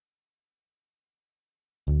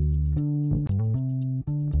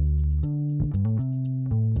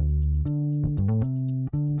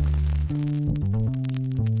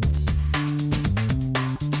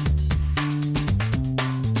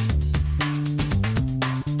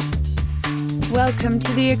Welcome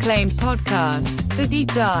to the acclaimed podcast, The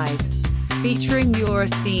Deep Dive, featuring your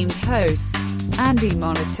esteemed hosts, Andy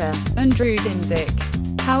Monitor and Drew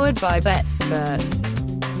Dinzik, powered by BetSperts.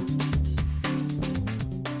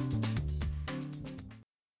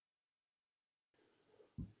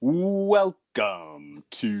 Welcome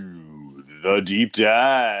to The Deep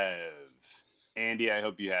Dive. Andy, I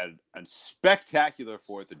hope you had a spectacular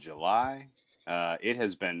 4th of July. It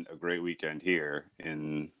has been a great weekend here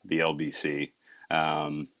in the LBC.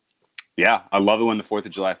 Yeah, I love it when the 4th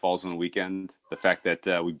of July falls on the weekend. The fact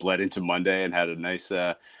that we bled into Monday and had a nice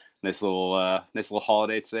little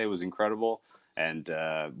holiday today was incredible. And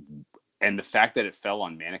the fact that it fell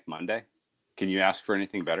on Manic Monday, can you ask for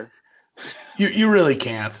anything better? You really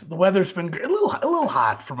can't. The weather's been a little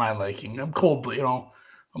hot for my liking. I'm cold,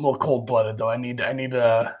 I'm a little cold-blooded though. I need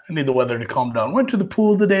the weather to calm down. Went to the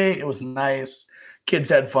pool today. It was nice. Kids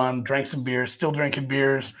had fun. Drank some beers. Still drinking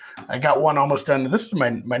beers. I got one almost done. This is my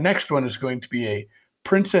next one is going to be a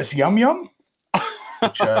Princess Yum Yum.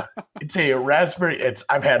 Which, it's a raspberry.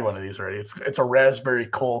 I've had one of these already. It's a raspberry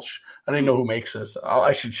Kolsch. I don't even know who makes this.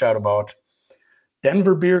 I should shout about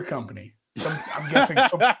Denver Beer Company. I'm guessing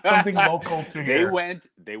something local to here.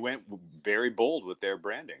 They went very bold with their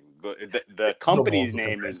branding. The company's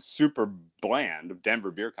name is super bland,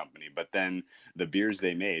 Denver Beer Company, but then the beers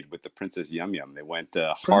they made with the Princess Yum Yum, they went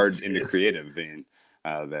hard in the creative vein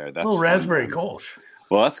there. That's raspberry Kolsch.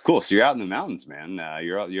 Well, that's cool. So you're out in the mountains, man.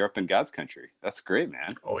 You're up in God's country. That's great,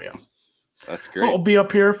 man. Oh yeah, that's great. Well, I'll be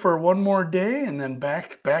up here for one more day, and then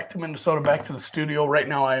back to Minnesota, back to the studio. Right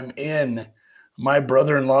now, I'm in my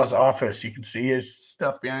brother-in-law's office. You can see his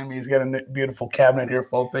stuff behind me. He's got a beautiful cabinet here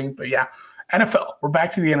full of things. But yeah, NFL. We're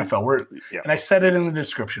back to the NFL. And I said it in the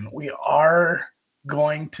description. We are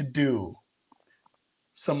going to do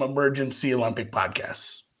some emergency Olympic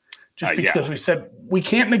podcasts. Just because we said we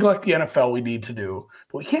can't neglect the NFL, we need to do,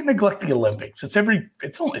 but we can't neglect the Olympics. It's every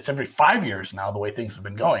 5 years now, the way things have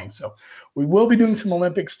been going. So we will be doing some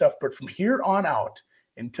Olympic stuff, but from here on out,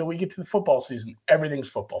 until we get to the football season, everything's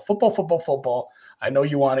football. Football. I know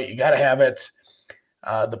you want it. You got to have it.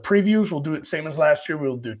 The previews, we'll do it same as last year.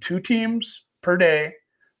 We'll do 2 teams per day,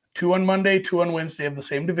 2 on Monday, 2 on Wednesday of the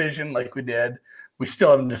same division like we did. We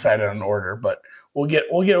still haven't decided on order, but we'll get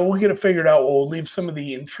it figured out. We'll leave some of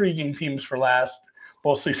the intriguing teams for last,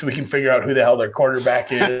 mostly so we can figure out who the hell their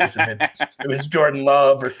quarterback is, if it's Jordan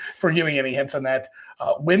Love, or if we're giving any hints on that.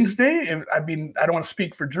 Wednesday, I don't want to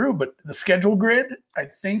speak for Drew, but the schedule grid, I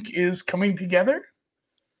think, is coming together.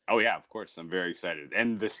 Oh, yeah, of course. I'm very excited.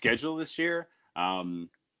 And the schedule this year,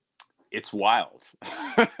 it's wild.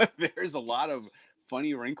 There's a lot of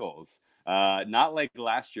funny wrinkles. Not like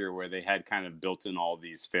last year where they had kind of built in all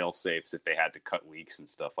these fail safes if they had to cut weeks and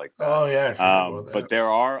stuff like that. Oh, yeah. I forgot about that. But there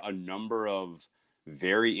are a number of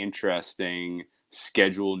very interesting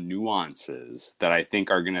schedule nuances that I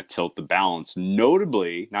think are going to tilt the balance.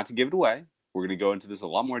 Notably, not to give it away, we're going to go into this a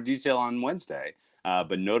lot more detail on Wednesday,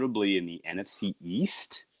 but notably in the NFC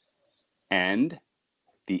East and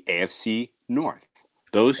the AFC North.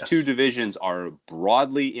 Those two divisions are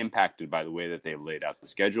broadly impacted by the way that they've laid out the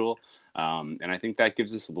schedule. And I think that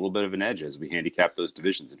gives us a little bit of an edge as we handicap those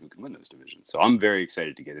divisions and who can win those divisions. So I'm very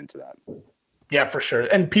excited to get into that. Yeah, for sure.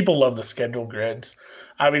 And people love the schedule grids.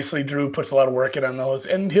 Obviously, Drew puts a lot of work in on those,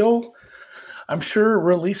 and he'll, I'm sure,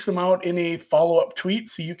 release them out in a follow-up tweet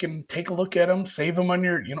so you can take a look at them, save them on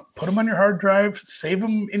your, put them on your hard drive, save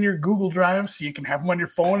them in your Google Drive so you can have them on your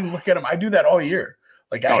phone and look at them. I do that all year.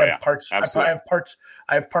 Like I have parts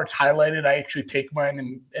highlighted. I actually take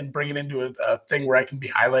mine and bring it into a thing where I can be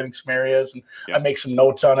highlighting some areas, and I make some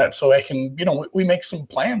notes on it so I can, we make some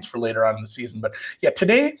plans for later on in the season. But yeah,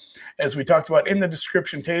 today, as we talked about in the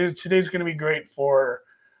description, today's going to be great for,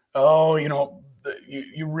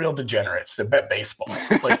 you real degenerates that bet baseball.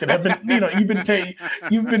 Like that have been,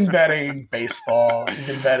 you've been betting baseball, you've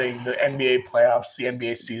been betting the NBA playoffs, the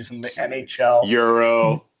NBA season, the NHL,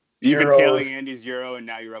 Euro. You've been tailing Andy's Euro, and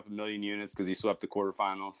now you're up 1 million units because he swept the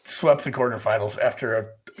quarterfinals. Swept the quarterfinals after a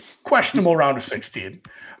questionable round of 16.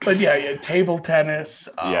 But yeah, table tennis,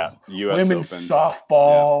 US women's Open.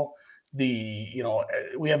 Softball,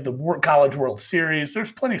 we have the College World Series.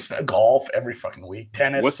 There's plenty of golf every fucking week.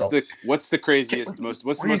 Tennis. What's the craziest?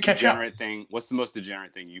 What's the most degenerate thing? What's the most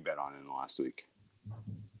degenerate thing you bet on in the last week?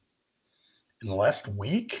 In the last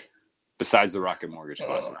week? Besides the Rocket Mortgage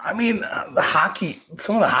Classic. The hockey,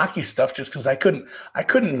 some of the hockey stuff, just because I couldn't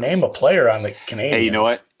name a player on the Canadians. Hey, you know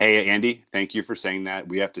what? Hey, Andy, thank you for saying that.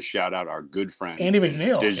 We have to shout out our good friend, Andy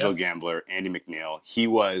McNeil, digital gambler, Andy McNeil. He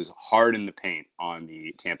was hard in the paint on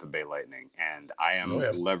the Tampa Bay Lightning, and I am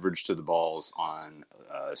leveraged to the balls on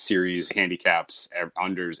series handicaps,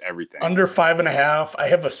 unders, everything. Under 5.5. I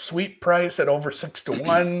have a sweet price at over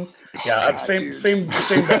 6-1. Yeah, God, same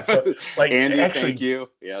bet. So, like, Andy, actually, thank you.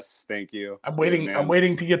 Yes, thank you. I'm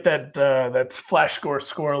waiting to get that flash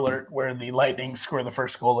score alert where the Lightning score the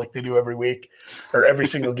first goal like they do every week or every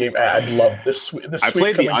single game. I'd love this. I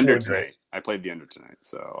played the under tonight.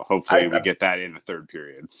 So hopefully we get that in the third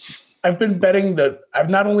period. I've been betting I've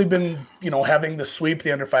not only been having the sweep,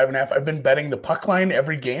 the under 5.5. I've been betting the puck line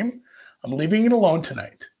every game. I'm leaving it alone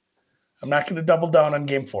tonight. I'm not going to double down on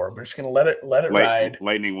game 4. I'm just going to let it ride.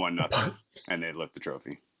 Lightning 1-0, and they lift the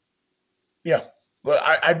trophy. Yeah. Well,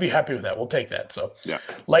 I'd be happy with that. We'll take that. So, yeah.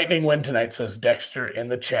 Lightning win tonight, says Dexter in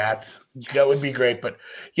the chat. Yes. That would be great. But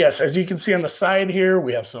yes, as you can see on the side here,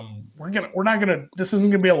 we have some. This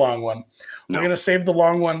isn't gonna be a long one. No. We're gonna save the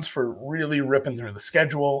long ones for really ripping through the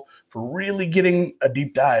schedule, for really getting a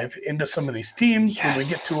deep dive into some of these teams when we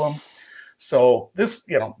get to them. So this,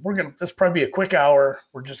 this probably be a quick hour.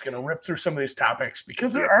 We're just gonna rip through some of these topics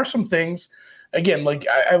because there are some things. Again, like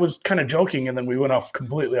I was kind of joking, and then we went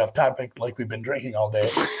completely off topic, like we've been drinking all day.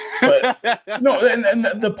 But no, and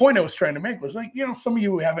the point I was trying to make was like, some of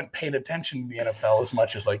you haven't paid attention to the NFL as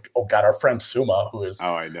much as like, oh God, our friend Suma, who is,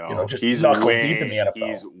 I know, just he's knuckle deep in the NFL.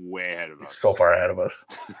 He's way ahead of us. He's so far ahead of us.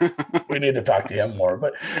 We need to talk to him more.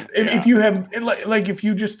 But if you have, like, if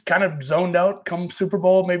you just kind of zoned out come Super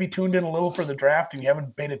Bowl, maybe tuned in a little for the draft, and you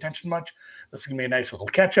haven't paid attention much, this is gonna be a nice little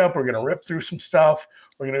catch up. We're gonna rip through some stuff.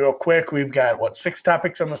 We're going to go quick. We've got, 6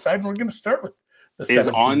 topics on the side, and we're going to start with the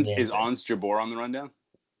 17 Is Ons Jabeur on the rundown?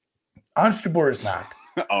 Ons Jabeur is not.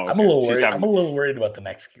 Oh, okay. I'm a little worried about the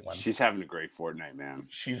next one. She's having a great fortnight, man.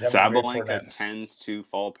 Sabalenka tends to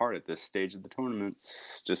fall apart at this stage of the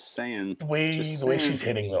tournaments. Just saying. The way she's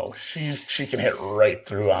hitting, though, she can hit right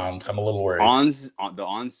through Ons. I'm a little worried. Ons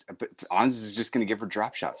is just going to give her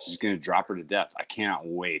drop shots. She's going to drop her to death. I cannot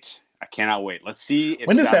wait. Let's see if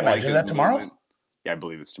when does that match? Is that tomorrow? Yeah, I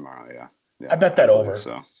believe it's tomorrow. Yeah. I bet that over.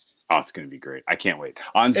 So, it's going to be great. I can't wait. The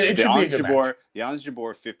Ons Jabeur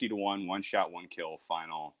 50-1, 1 shot, 1 kill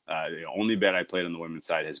final. The only bet I played on the women's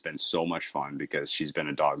side has been so much fun because she's been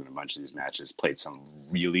a dog in a bunch of these matches. Played some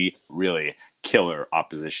really, really killer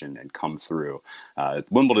opposition and come through.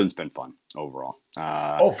 Wimbledon's been fun overall.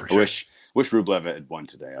 For sure. Wish Rublev had won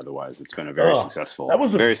today. Otherwise, it's been a very successful. That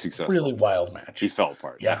was very successful, really wild match. He fell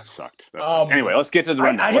apart. Yeah, that sucked. Anyway, let's get to the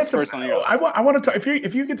rundown. What's first on the list? I want to talk.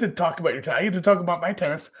 If you get to talk about your tennis, I get to talk about my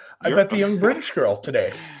tennis. I bet the young British girl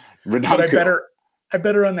today. But I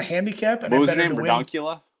bet her on the handicap. And what was her name?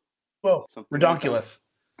 Redonkula? Well, Redonkulous.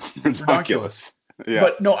 Redonkulous. Yeah.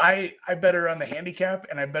 But no, I bet her on the handicap,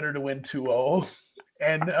 and I bet her to win 2-0.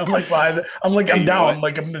 And I'm like, I'm down. I'm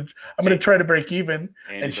like, I'm gonna try to break even.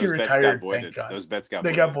 And she retired. Thank God. Those bets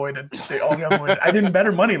got voided. They all got voided. I didn't bet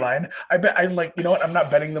her money line. I'm like, you know what? I'm not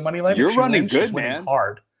betting the money line. You're running good, man.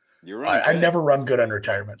 Hard. You're running. I never run good on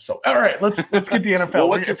retirement. So all right, let's get the NFL. Well,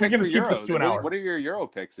 what's your pick for Euro? What are your Euro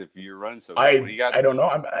picks if you're running so good? What do you got? I don't know.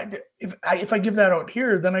 If I give that out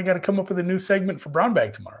here, then I got to come up with a new segment for Brown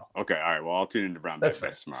Bag tomorrow. Okay, all right. Well, I'll tune into Brown Bag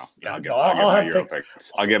tomorrow. Yeah, I'll get my Euro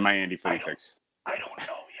picks. I'll get my Andy Footy picks. I don't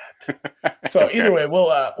know yet. So either way,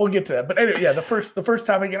 we'll get to that. But anyway, the first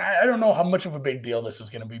topic, and I don't know how much of a big deal this is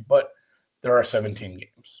going to be, but there are 17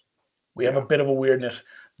 games. We have a bit of a weirdness.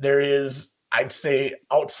 There is, I'd say,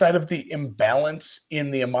 outside of the imbalance in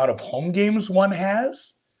the amount of home games one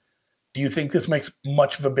has, do you think this makes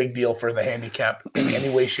much of a big deal for the handicap in any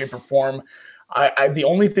way, shape, or form? The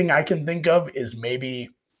only thing I can think of is maybe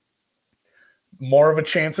more of a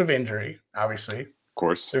chance of injury, obviously. Of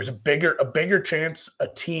course. There's a bigger chance a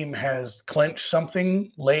team has clinched something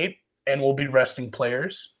late and will be resting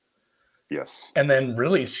players. Yes. And then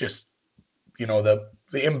really it's just, the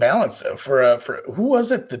imbalance for who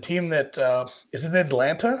was it? The team that is it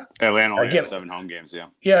Atlanta? Atlanta only has 7 home games, yeah.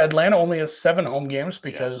 Yeah, Atlanta only has 7 home games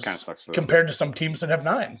because kind of sucks for compared to some teams that have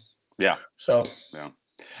 9. Yeah. So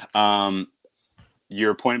yeah.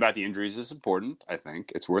 Your point about the injuries is important. I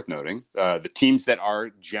think it's worth noting. The teams that are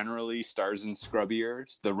generally stars and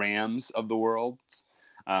scrubbiers, the Rams of the world,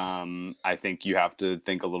 I think you have to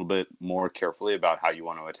think a little bit more carefully about how you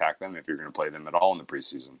want to attack them if you're going to play them at all in the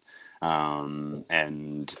preseason.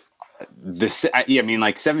 And this,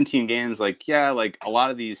 17 games, a lot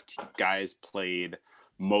of these guys played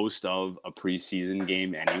most of a preseason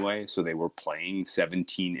game anyway, so they were playing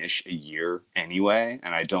 17-ish a year anyway,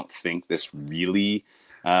 and I don't think this really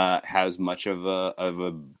has much of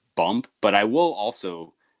a bump. But I will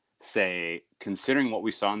also say, considering what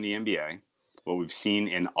we saw in the NBA, what we've seen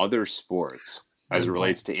in other sports as it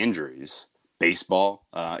relates to injuries, baseball,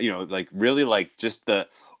 like really like just the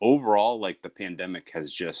overall, like the pandemic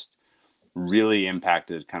has just really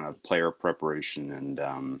impacted kind of player preparation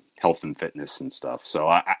and health and fitness and stuff.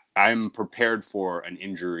 So I'm prepared for an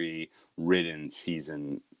injury-ridden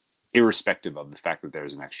season, irrespective of the fact that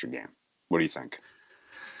there's an extra game. What do you think?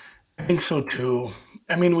 I think so too.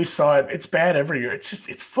 I mean, we saw it. It's bad every year. It's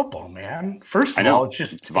football, man. First of all, it's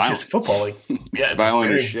just football. Like, it's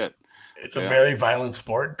violent as shit. It's a very violent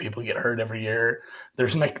sport. People get hurt every year.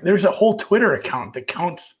 There's a whole Twitter account that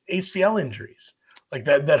counts ACL injuries. Like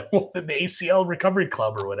the ACL Recovery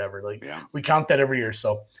Club or whatever. Like we count that every year.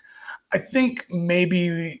 So I think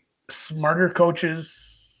maybe smarter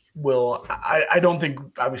coaches will. I don't think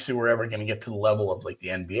obviously we're ever going to get to the level of like the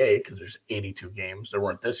NBA because there's 82 games. There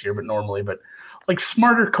weren't this year, but normally. But like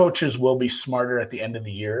smarter coaches will be smarter at the end of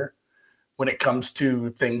the year when it comes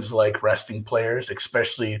to things like resting players,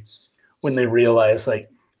 especially when they realize like,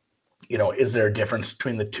 is there a difference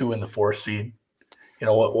between the 2 and the 4 seed?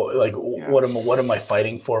 What am I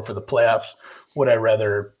fighting for the playoffs? Would I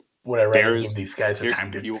rather give these guys a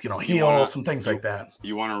time to heal, some things like that?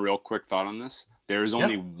 You want a real quick thought on this? There is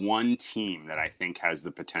only one team that I think has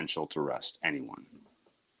the potential to rest anyone.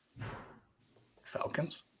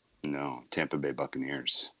 Falcons? No, Tampa Bay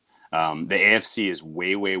Buccaneers. The AFC is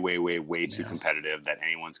way too competitive that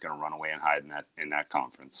anyone's going to run away and hide in that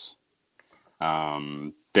conference.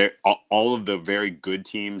 All of the very good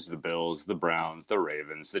teams, the Bills, the Browns, the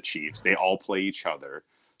Ravens, the Chiefs, they all play each other.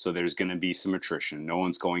 So there's going to be some attrition. No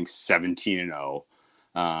one's going 17-0.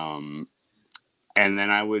 And then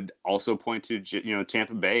I would also point to,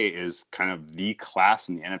 Tampa Bay is kind of the class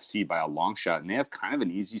in the NFC by a long shot, and they have kind of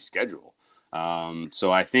an easy schedule.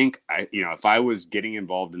 So I think if I was getting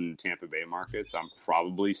involved in the Tampa Bay markets, I'm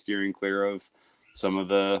probably steering clear of some of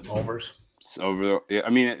the overs. I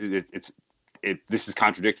mean, this is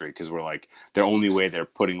contradictory because we're like the only way they're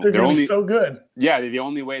so good. Yeah, the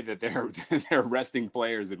only way that they're resting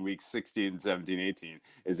players in weeks 16, 17, 18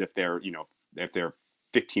 is if they're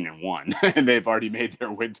 15-1 and they've already made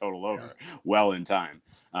their win total over well in time.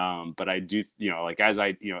 But I do, as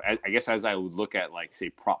I guess as I would look at like say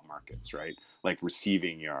prop markets, right? Like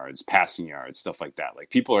receiving yards, passing yards, stuff like that.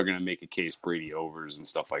 Like people are going to make a case Brady overs and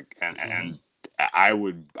stuff like and I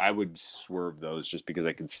would swerve those just because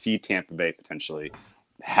I could see Tampa Bay potentially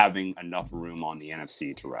having enough room on the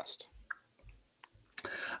NFC to rest.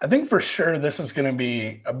 I think for sure this is going to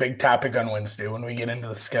be a big topic on Wednesday when we get into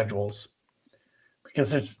the schedules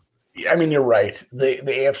because you're right. The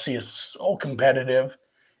AFC is so competitive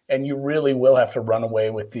and you really will have to run away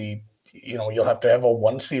with you'll have to have a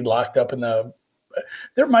 1 seed locked up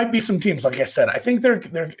there might be some teams, like I said, I think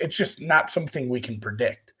it's just not something we can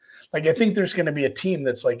predict. Like, I think there's going to be a team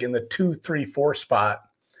that's like in the 2, 3, 4 spot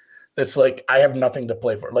that's like, I have nothing to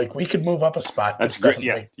play for. Like, we could move up a spot. That's great.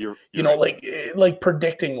 Yeah. You're right. like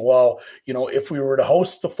predicting, well, if we were to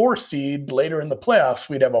host the 4 seed later in the playoffs,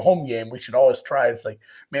 we'd have a home game. We should always try. It's like,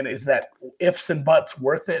 man, is that ifs and buts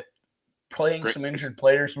worth it? Playing some injured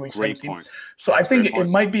players in week 17. Point. So I think it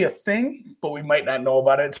might be a thing, but we might not know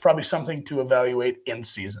about it. It's probably something to evaluate in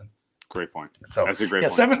season. Great point. So that's a great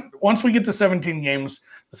point. Once we get to 17 games,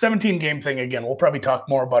 the 17 game thing, again, we'll probably talk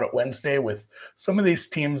more about it Wednesday with some of these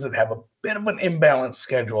teams that have a bit of an imbalanced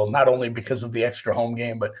schedule, not only because of the extra home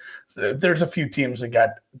game, but there's a few teams that got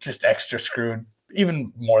just extra screwed,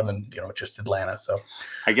 even more than, just Atlanta. So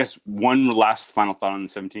I guess one last final thought on the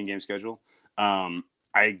 17 game schedule. I'm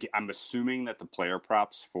assuming that the player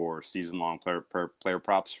props for season-long player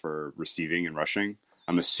props for receiving and rushing,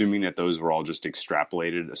 I'm assuming that those were all just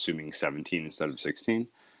extrapolated, assuming 17 instead of 16.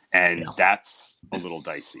 And that's a little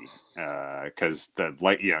dicey because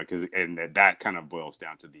that kind of boils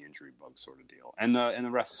down to the injury bug sort of deal and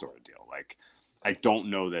the rest sort of deal. Like, I don't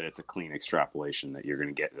know that it's a clean extrapolation that you're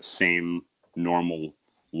going to get the same normal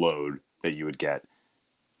load that you would get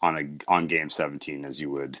on game 17 as you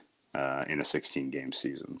would in a 16 game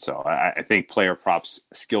season. So I think player props,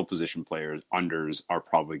 skill position players, unders are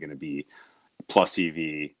probably going to be plus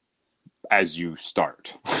EV as you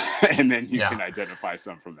start, and then you can identify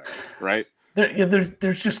some from there, right?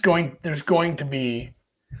 There's going to be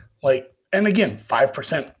like, and again,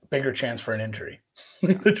 5% bigger chance for an injury.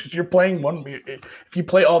 You're playing if you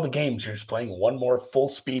play all the games, you're just playing one more full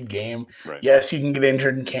speed game. Right. Yes, you can get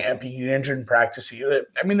injured in camp, you can get injured in practice.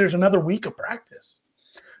 There's another week of practice.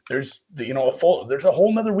 There's there's a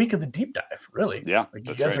whole nother week of the deep dive, really. Yeah, like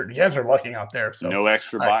you guys are lucking out there. So no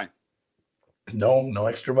extra bye. No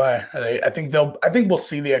extra bye. I think we'll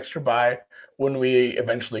see the extra bye when we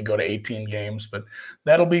eventually go to 18 games. But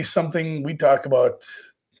that'll be something we talk about,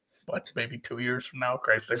 maybe 2 years from now?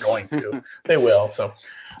 Christ, they're going to. They will. So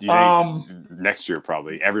Do you think next year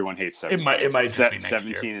probably? Everyone hates 17. It might just be next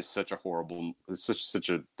 17 year. is such a horrible. It's such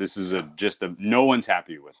a. This is no one's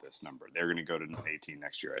happy with this number. They're going to go to 18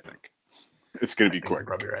 next year. I think it's going to be quick.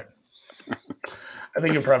 You're probably right. I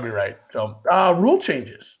think you're probably right. So rule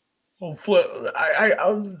changes.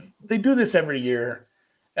 Well, they do this every year,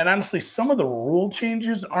 and honestly, some of the rule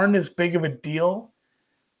changes aren't as big of a deal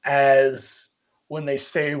as when they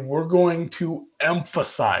say we're going to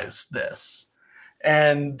emphasize this.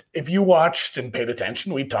 And if you watched and paid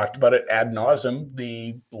attention, we talked about it ad nauseum,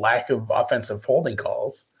 the lack of offensive holding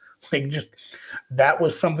calls. That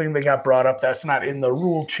was something that got brought up. That's not in the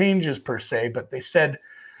rule changes per se, but they said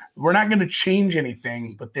we're not going to change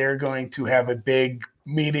anything, but they're going to have a big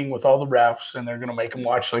meeting with all the refs, and they're going to make them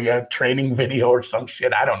watch like a training video or some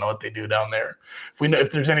shit. I don't know what they do down there.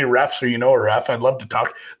 If there's any refs or a ref, I'd love to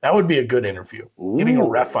talk. That would be a good interview. Ooh. Getting a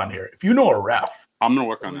ref on here. If you know a ref, I'm going to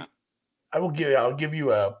work on that. I'll give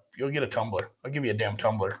you you'll get a tumbler. I'll give you a damn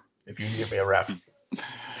tumbler if you can give me a ref.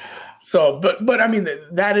 So, but I mean,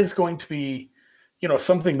 that is going to be,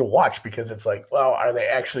 something to watch, because it's like, well, are they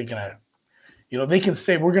actually going to, they can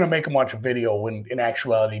say we're going to make them watch a video when in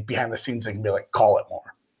actuality behind the scenes they can be like, call it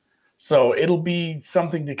more. So it'll be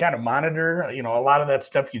something to kind of monitor. A lot of that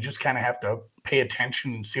stuff you just kind of have to pay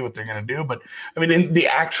attention and see what they're going to do. But I mean, in the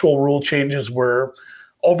actual rule changes were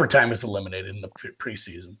overtime is eliminated in the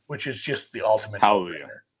preseason, which is just the ultimate. Hallelujah.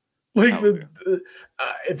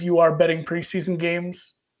 If you are betting preseason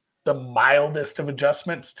games, the mildest of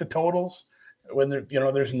adjustments to totals when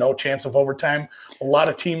there's no chance of overtime. A lot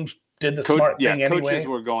of teams did the smart thing anyway. Coaches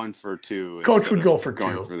were going for 2. Coach would go for 2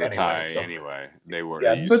 going for the tie anyway. They were.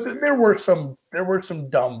 Yeah, but there were some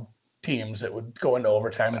dumb teams that would go into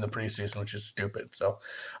overtime in the preseason, which is stupid. So,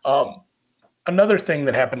 another thing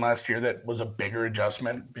that happened last year that was a bigger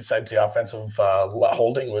adjustment besides the offensive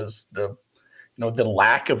holding was the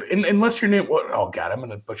lack of, unless your name. Oh God, I'm going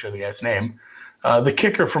to butcher the guy's name. The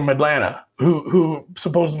kicker from Atlanta, who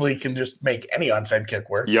supposedly can just make any onside kick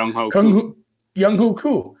work. Younghoe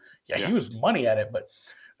Koo. Yeah, he was money at it, but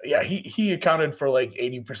yeah, he accounted for like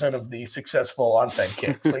 80% of the successful onside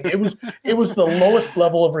kicks. Like it was the lowest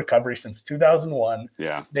level of recovery since 2001.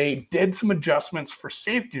 Yeah, they did some adjustments for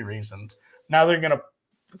safety reasons. Now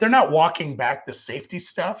they're not walking back the safety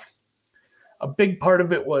stuff. A big part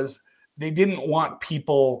of it was they didn't want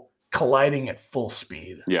people colliding at full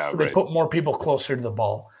speed. Yeah, so they put more people closer to the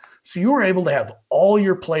ball. So you were able to have all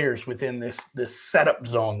your players within this setup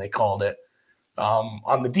zone, they called it,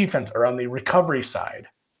 on the defense or on the recovery side.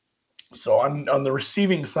 So on the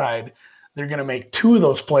receiving side, they're going to make 2 of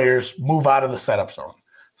those players move out of the setup zone.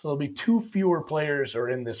 So there'll be 2 fewer players are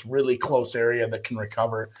in this really close area that can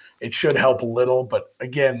recover. It should help a little, but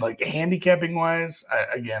again, like handicapping wise,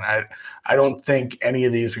 I don't think any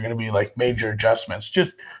of these are going to be like major adjustments.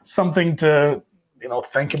 Just something to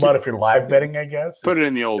think about if you're live betting, I guess. Put it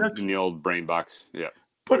in the old brain box. Yeah.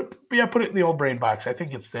 Put it in the old brain box. I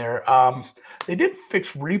think it's there. They did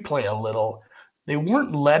fix replay a little. They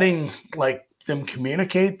weren't letting them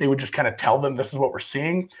communicate. They would just kind of tell them this is what we're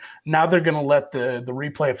seeing. Now they're going to let the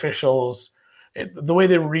replay officials, the way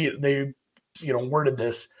they worded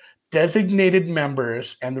this, designated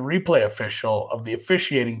members and the replay official of the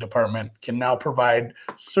officiating department can now provide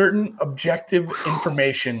certain objective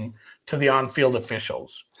information to the on-field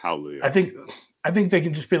officials. Hallelujah. I think they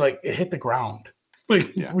can just be like, it hit the ground. We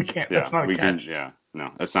can't. Yeah, that's not a catch.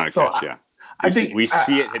 No, that's not a catch. Yeah, I think we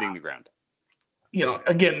see it hitting the ground.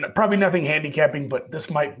 Again, probably nothing handicapping, but this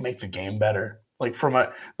might make the game better. Like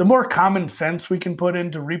the more common sense we can put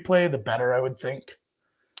into replay, the better, I would think.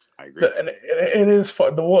 I agree. And it is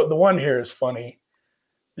fun. The one here is funny.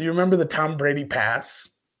 Do you remember the Tom Brady pass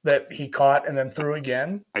that he caught and then threw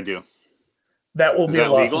again? I do. That will be a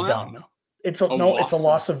loss of now? down now. It's a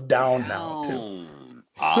loss of down now too.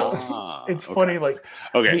 So it's funny,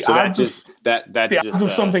 okay, so the odds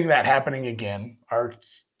of something that happening again are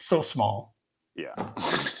so small. Yeah.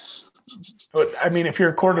 But I mean, if you're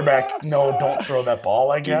a quarterback, no, don't throw that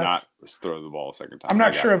ball. I guess. Do not throw the ball a second time. I'm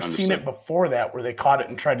not sure I've seen it before that where they caught it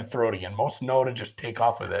and tried to throw it again. Most know to just take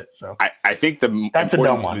off with it. So I think that's a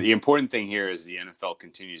dumb one. The important thing here is the NFL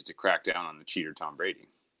continues to crack down on the cheater Tom Brady.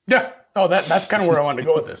 Yeah. Oh, that's kind of where I wanted to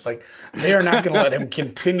go with this. Like, they are not going to let him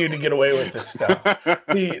continue to get away with this stuff.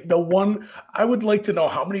 The one I would like to know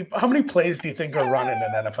how many plays do you think are run in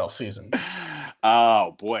an NFL season?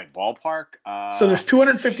 Oh boy, ballpark. So there's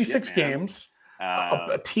 256 games.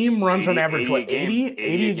 A team runs on average 80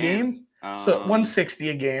 a game. So 160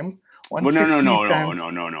 a game. Well, no,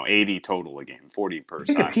 160 no. 80 total a game, 40 per I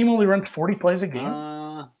think a side. team only runs 40 plays a game.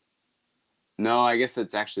 No, I guess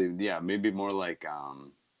it's actually maybe more like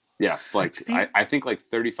like 60? I think like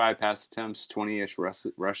 35 pass attempts, 20-ish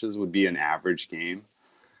rushes would be an average game.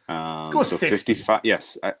 Let's go with so 60. 55,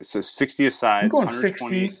 yes. So 60 aside, I'm going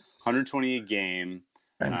 120, 60. 120 a game.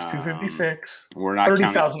 Times 256. We're not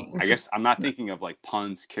 30,000. counting. I guess I'm not thinking of like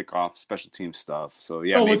punts, kickoff, special team stuff. So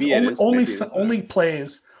maybe it is. Only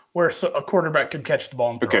plays where a quarterback could catch the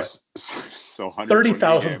ball and throw it. So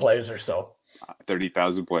 30,000 plays or so.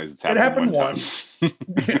 30,000 plays. It happened once.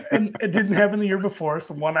 And it didn't happen the year before,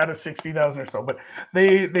 so 1 out of 60,000 or so. But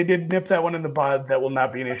they did nip that one in the bud. That will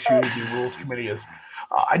not be an issue. The rules committee is.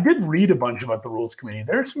 I did read a bunch about the rules committee.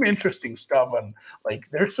 There's some interesting stuff on,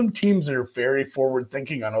 like, there's some teams that are very forward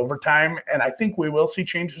thinking on overtime, and I think we will see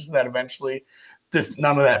changes to that eventually.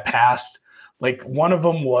 None of that passed. Like, one of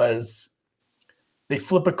them was they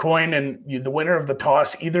flip a coin, and the winner of the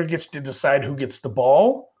toss either gets to decide who gets the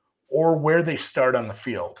ball or where they start on the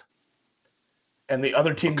field. And the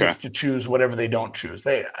other team gets to choose whatever they don't choose.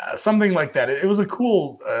 Something like that. It was a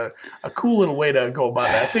cool little way to go about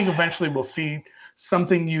it. I think eventually we'll see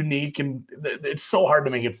something unique, and it's so hard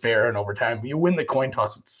to make it fair in overtime. You win the coin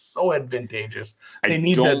toss; it's so advantageous. They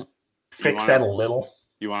need to fix that a little.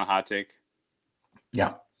 You want a hot take?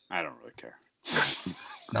 Yeah, I don't really care.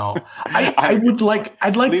 No, I'd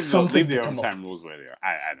like something. Leave the overtime rules where they are.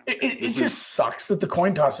 I don't. It just sucks that the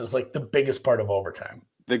coin toss is like the biggest part of overtime.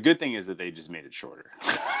 The good thing is that they just made it shorter.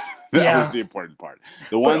 That was the important part.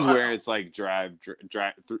 The ones where it's like drive,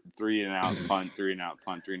 3 and out, punt, 3 and out,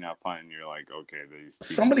 punt, 3 and out, punt, and you're like, okay, these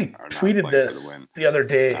teams somebody are tweeted not this to win. the other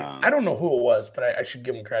day. I don't know who it was, but I should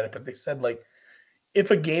give them credit. But they said, like,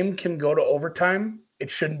 if a game can go to overtime, it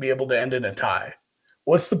shouldn't be able to end in a tie.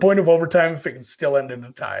 What's the point of overtime if it can still end in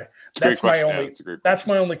a tie? That's my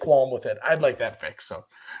only qualm with it. I'd like that fixed. So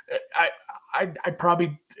I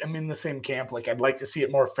probably am in the same camp. Like, I'd like to see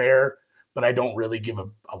it more fair, but I don't really give a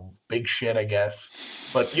big shit, I guess.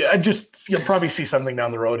 But yeah, you'll probably see something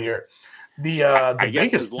down the road here. The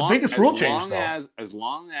biggest rule change, though. As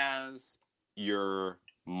long as your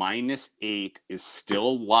 -8 is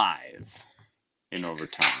still live in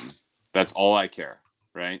overtime, that's all I care,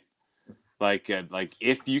 right? Like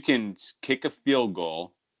if you can kick a field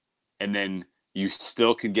goal and then you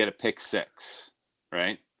still could get a pick six,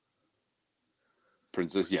 right?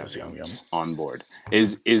 Princess Yum on board.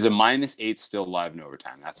 Is a -8 still live in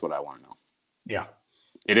overtime? That's what I want to know. Yeah.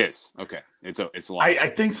 It is. Okay. It's live. I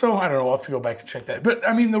think so. I don't know. I'll have to go back and check that. But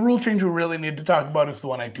I mean, the rule change we really need to talk about is the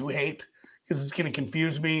one I do hate because it's going to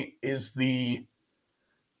confuse me, is the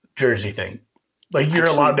jersey thing. Like, you're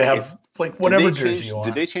allowed to have whatever jersey you want.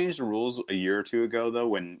 Did they change the rules a year or two ago, though?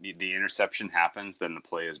 When the interception happens, then the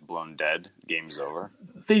play is blown dead. Game's over.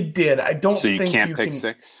 They did. I don't. So you can't pick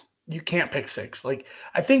six. You can't pick six. Like,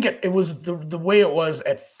 I think it was the way it was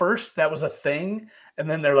at first. That was a thing, and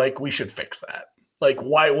then they're like, we should fix that. Like,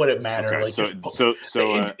 why would it matter? Okay,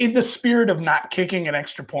 like, in the spirit of not kicking an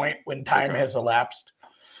extra point when time has elapsed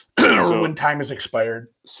or when time has expired.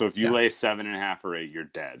 So if you lay 7.5 or 8, you're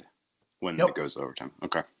dead when it goes overtime.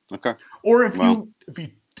 Okay. Or if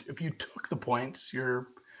you took the points, you've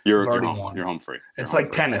already won. You're home free. It's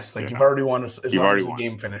like tennis. Like, you've already won as long as the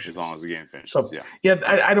game finishes. As long as the game finishes. So,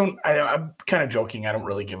 I'm kind of joking. I don't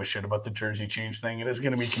really give a shit about the jersey change thing. It is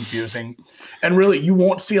going to be confusing, and really, you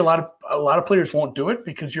won't see a lot of players won't do it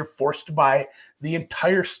because you're forced to buy the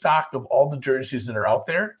entire stock of all the jerseys that are out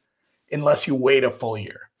there, unless you wait a full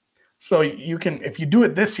year. So you can, if you do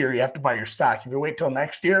it this year, you have to buy your stock. If you wait till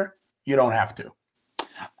next year, you don't have to.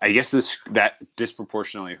 I guess that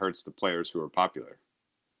disproportionately hurts the players who are popular.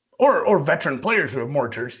 Or veteran players who have more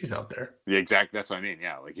jerseys out there. Yeah, exactly. That's what I mean.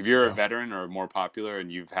 Yeah, like if you're a veteran or more popular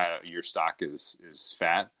and you've had your stock is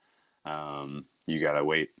fat, you gotta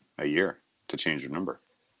wait a year to change your number.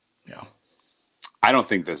 Yeah, I don't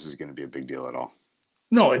think this is going to be a big deal at all.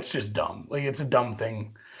 No, it's just dumb. Like, it's a dumb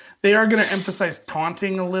thing. They are going to emphasize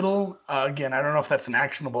taunting a little. Again, I don't know if that's an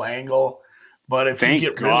actionable angle, but if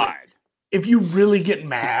you really get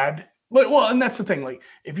mad. Well, and that's the thing. Like,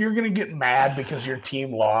 if you're going to get mad because your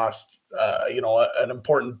team lost, an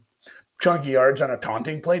important chunk of yards on a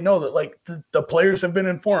taunting play, know that, like, the players have been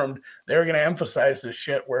informed. They're going to emphasize this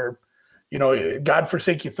shit where, God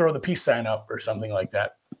forsake you, throw the peace sign up or something like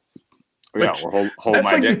that. Yeah, or hold that's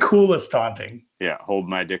my like dick. The coolest taunting. Yeah, hold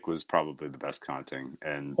my dick was probably the best taunting,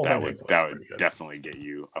 and that would definitely get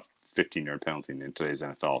you a 15-yard penalty in today's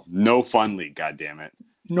NFL. No fun league, goddammit.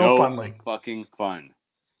 No fun league. Fucking fun.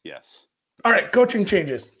 Yes. All right, coaching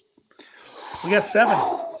changes. We got 7.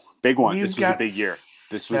 Big one. This was a big year.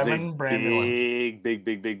 This was a 7 brand new ones.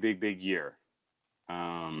 big year.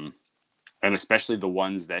 And especially the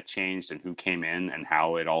ones that changed and who came in and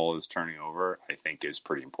how it all is turning over, I think is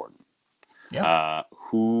pretty important. Yeah.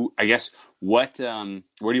 Where do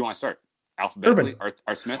you want to start? Alphabetically?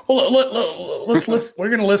 Art Smith? Well, let's list. We're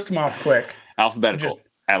going to list them off quick. Alphabetical.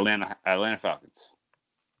 Atlanta Falcons.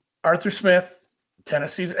 Arthur Smith,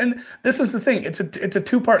 Tennessee's, and this is the thing. It's a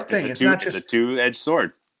two-part thing. It's not just a two-edged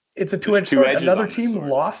sword. It's a two-edged sword. Another team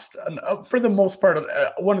lost for the most part.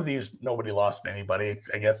 One of these, nobody lost anybody.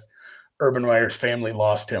 I guess Urban Meyer's family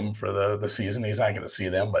lost him for the season. He's not going to see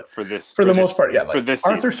them, but for the most part, yeah. Like for this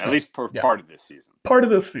Arthur season, Smith, at least part of this season. Part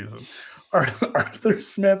of this season. Arthur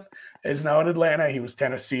Smith is now in Atlanta. He was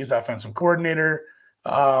Tennessee's offensive coordinator.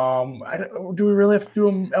 Do we really have to do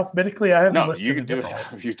them alphabetically? I haven't listed you can do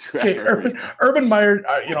it. You do. Okay, Urban Meyer,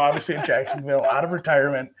 obviously in Jacksonville, out of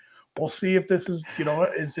retirement. We'll see if this is,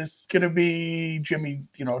 is this going to be Jimmy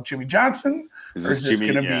Johnson, or is this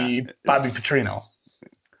going to be Bobby Petrino?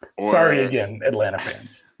 Sorry again, Atlanta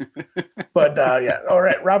fans. But all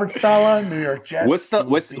right, Robert Saleh, New York Jets.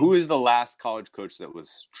 Who is the last college coach that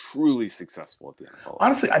was truly successful at the NFL?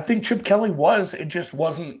 Honestly, I think Chip Kelly was. It just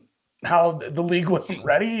wasn't how the league wasn't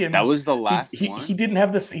ready. And that was the last one. He didn't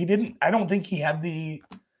have this. He didn't. I don't think he had the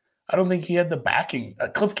backing.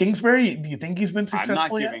 Cliff Kingsbury. Do you think he's been successful?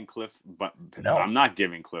 I'm not giving Cliff, I'm not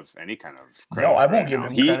giving Cliff any kind of credit. No, I won't give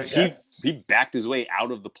him credit. He backed his way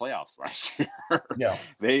out of the playoffs last year. Yeah,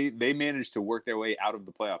 they managed to work their way out of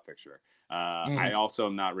the playoff picture. I also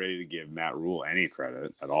am not ready to give Matt Rule any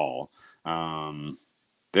credit at all.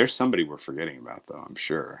 There's somebody we're forgetting about, though. I'm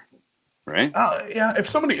sure, right? Yeah. If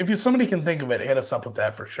somebody can think of it, hit us up with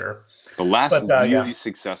that for sure. The last really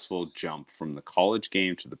successful jump from the college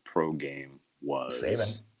game to the pro game was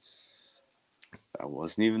Saban. That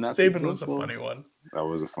wasn't even that Saban successful. Was a funny one. That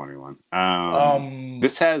was a funny one.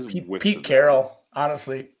 This has Pete Carroll.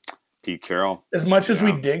 Honestly, Pete Carroll. As much as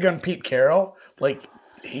we dig on Pete Carroll, like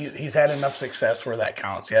he's had enough success where that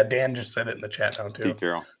counts. Yeah, Dan just said it in the chat now too. Pete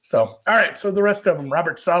Carroll. So all right, so the rest of them: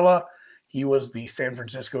 Robert Saleh. He was the San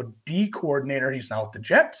Francisco D coordinator. He's now with the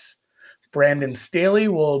Jets. Brandon Staley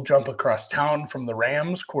will jump across town from the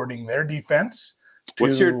Rams, coordinating their defense.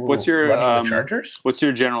 What's your Chargers? What's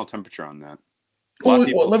your general temperature on that? Let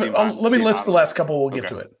me list the last couple. We'll get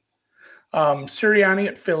to it. Sirianni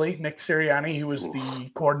at Philly, Nick Sirianni, he was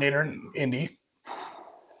the coordinator in Indy.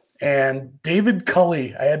 And David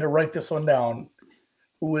Culley, I had to write this one down,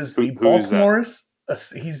 who was the Baltimore's.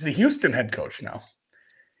 He's the Houston head coach now.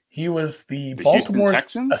 He was the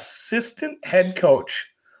Baltimore's assistant head coach,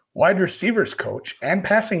 wide receivers coach, and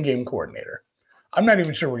passing game coordinator. I'm not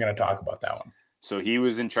even sure we're going to talk about that one. So he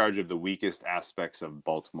was in charge of the weakest aspects of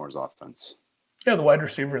Baltimore's offense. Yeah, the wide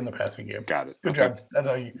receiver in the passing game. Got it. Good job.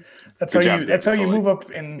 That's how you move up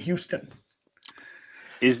in Houston.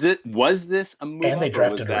 Was this a move? And they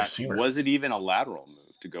drafted a receiver. Was it even a lateral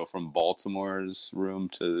move to go from Baltimore's room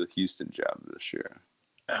to the Houston job this year?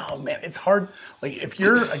 Oh man, it's hard. Like if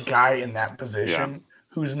you're a guy in that position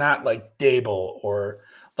who's not like Dable or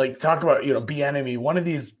like talk about Bieniemy, one of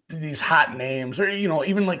these hot names, or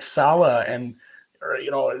even like Saleh and. Or,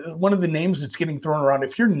 one of the names that's getting thrown around,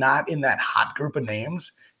 if you're not in that hot group of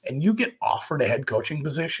names and you get offered a head coaching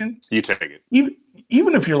position, you take it.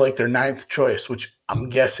 Even if you're like their ninth choice, which I'm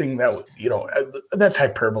guessing that, that's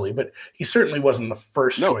hyperbole, but he certainly wasn't the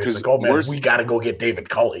first choice. Like, oh man, we got to go get David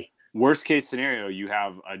Culley. Worst case scenario, you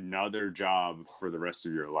have another job for the rest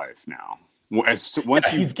of your life now. Once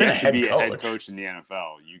you get to be a head coach in the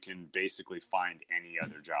NFL, you can basically find any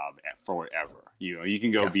other job forever. You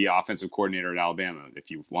can go be offensive coordinator at Alabama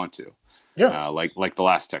if you want to. Yeah, like the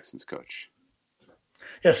last Texans coach.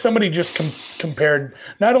 Yeah, somebody just compared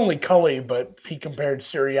not only Culley, but he compared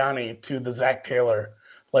Sirianni to the Zach Taylor.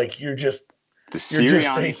 Like he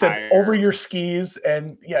said over your skis,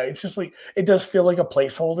 and it's just like it does feel like a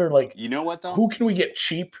placeholder. Like you know what though? Who can we get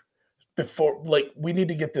cheap? Before, like, we need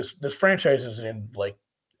to get this franchise is in like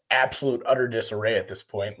absolute utter disarray at this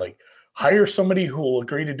point. Like, hire somebody who will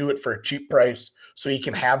agree to do it for a cheap price so he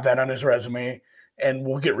can have that on his resume, and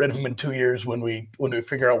we'll get rid of him in 2 years when we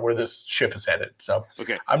figure out where this ship is headed. So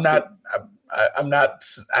I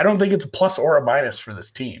don't think it's a plus or a minus for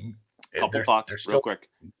this team. Couple thoughts real quick.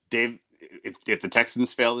 Dave, if the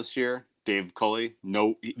Texans fail this year, Dave Culley,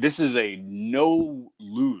 this is a no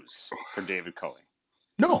lose for David Culley.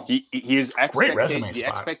 No, his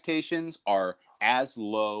expectations are as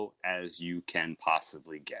low as you can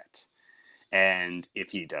possibly get. And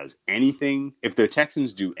if he does anything, if the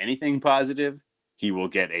Texans do anything positive, he will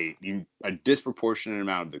get a disproportionate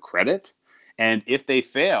amount of the credit. And if they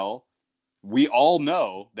fail, we all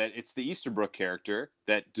know that it's the Easterbrook character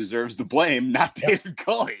that deserves the blame, not David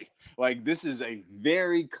Culley. Like, this is a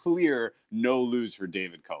very clear no lose for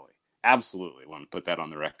David Culley. Absolutely want to put that on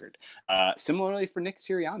the record. Similarly for Nick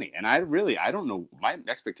Sirianni. And I don't know. My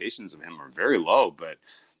expectations of him are very low, but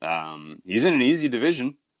he's in an easy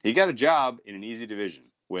division. He got a job in an easy division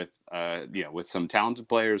with some talented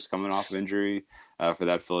players coming off of injury for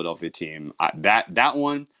that Philadelphia team. That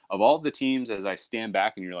one, of all the teams, as I stand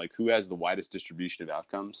back and you're like, who has the widest distribution of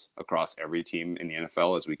outcomes across every team in the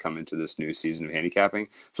NFL as we come into this new season of handicapping?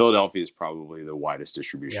 Philadelphia is probably the widest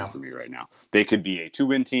distribution for me right now. They could be a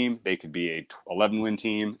 2-win team, they could be a 11-win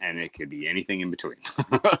team, and it could be anything in between.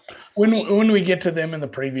 When we get to them in the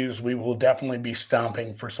previews, we will definitely be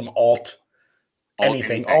stomping for some alt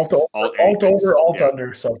anything, alt over, alt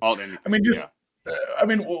under. So I mean,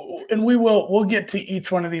 and we'll get to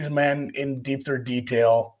each one of these men in deeper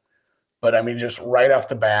detail. But I mean, just right off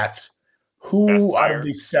the bat, who out of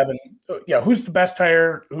these 7? Who's the best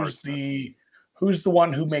hire? Who's the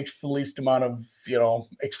one who makes the least amount of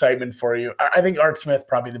excitement for you? I think Art Smith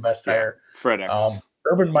probably the best hire. Fred X.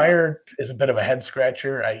 Urban Meyer is a bit of a head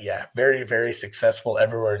scratcher. Very, very successful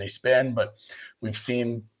everywhere he's been, but we've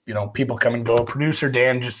seen people come and go. Producer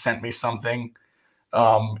Dan just sent me something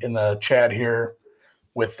in the chat here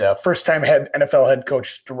with the first-time NFL head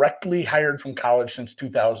coach directly hired from college since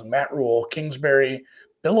 2000. Matt Rule, Kingsbury,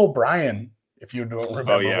 Bill O'Brien, if you don't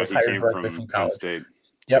remember, was hired directly from college. State.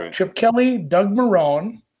 Yep, right. Chip Kelly, Doug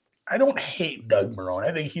Marrone. I don't hate Doug Marrone.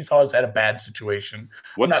 I think he's always had a bad situation.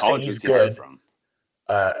 What college was he hired from?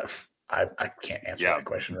 I can't answer that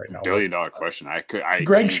question right now. $1 billion question.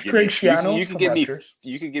 Greg Schiano. You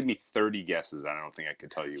could give me 30 guesses. I don't think I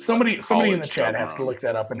could tell you. Somebody in the chat has to look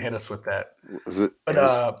that up and hit us with that.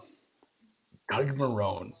 Doug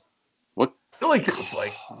Marrone. What? I feel like it was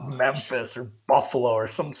like Memphis or Buffalo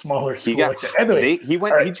or some smaller school like that. Anyway,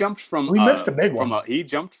 he jumped from. We missed a big one. He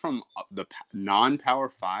jumped from the non-Power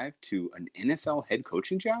 5 to an NFL head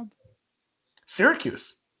coaching job.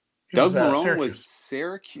 Syracuse. Doug Marrone was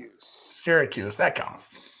Syracuse. Syracuse, that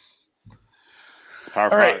counts. It's Power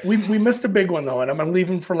 5. All right, we missed a big one, though, and I'm going to leave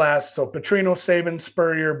him for last. So Petrino, Saban,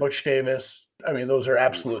 Spurrier, Butch Davis. I mean, those are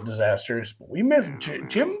absolute disasters. But we missed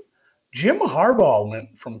Jim Harbaugh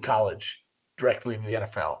went from college directly to the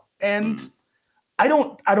NFL. And I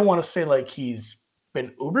don't want to say like he's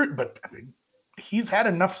been ubered, but I mean, he's had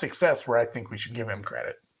enough success where I think we should give him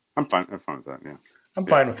credit. I'm fine with that, yeah. I'm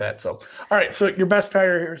fine with that. So, all right. So your best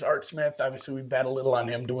hire here is Art Smith. Obviously, we bet a little on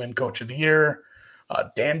him to win Coach of the Year.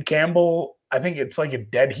 Dan Campbell, I think it's like a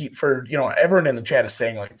dead heat for, everyone in the chat is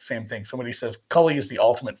saying like the same thing. Somebody says Culley is the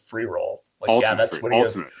ultimate free roll. Like, that's what he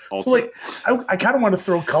is. So, like, I kind of want to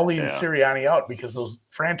throw Culley and Sirianni out because those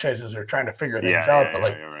franchises are trying to figure things out. But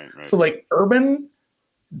right. So like Urban,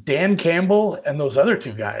 Dan Campbell, and those other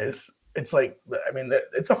two guys, it's like, I mean,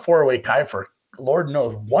 it's a 4-way tie for Lord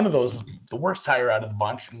knows one of those is the worst hire out of the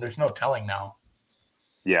bunch, and there's no telling now.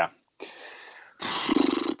 Yeah.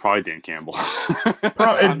 Probably Dan Campbell.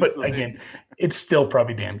 But again, it's still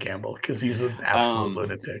probably Dan Campbell because he's an absolute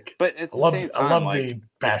lunatic. But at the same time, I love the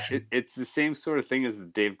passion. It's the same sort of thing as the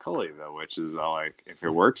Dave Culley, though, which is like, if it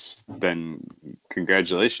works, then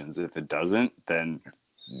congratulations. If it doesn't, then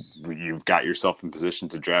you've got yourself in position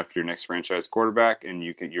to draft your next franchise quarterback, and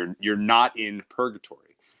you're not in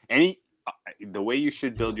purgatory. The way you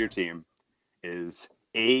should build your team is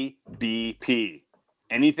ABP,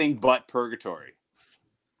 anything but purgatory.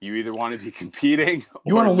 You either want to be competing or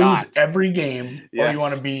you want to not. lose every game, or you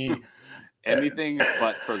want to be anything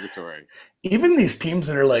but purgatory. Even these teams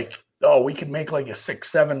that are like, oh, we could make like a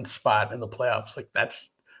 6-7 spot in the playoffs. Like that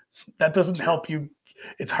doesn't help you.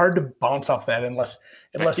 It's hard to bounce off that unless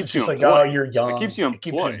it's just like, oh, you're young. It keeps you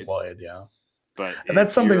employed. Yeah. And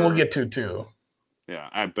that's something we'll get to too. Yeah,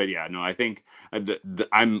 I think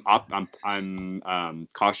I'm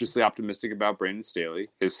cautiously optimistic about Brandon Staley.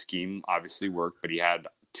 His scheme obviously worked, but he had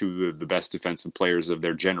two of the best defensive players of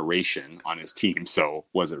their generation on his team. So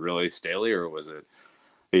was it really Staley or was it,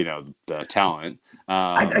 the talent?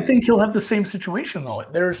 I think he'll have the same situation though.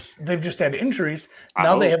 They've just had injuries.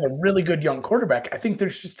 Now they have a really good young quarterback. I think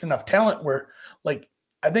there's just enough talent where, like,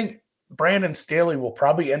 I think Brandon Staley will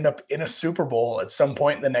probably end up in a Super Bowl at some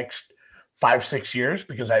point in the next 5-6 years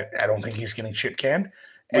because I don't think he's getting shit canned.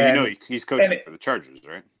 Well, he's coaching for the Chargers,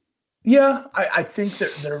 right? Yeah, I think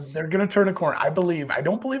that they're going to turn a corner. I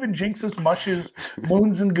don't believe in jinxes, mushes,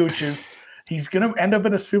 moons, and gooches. He's going to end up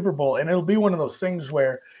in a Super Bowl, and it'll be one of those things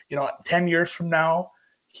where 10 years from now,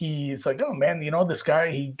 he's like, oh man, this guy,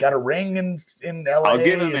 he got a ring in LA. I'll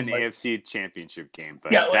give him an AFC Championship game,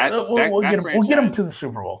 but we'll get him to the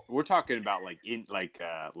Super Bowl. We're talking about like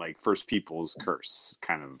First People's Curse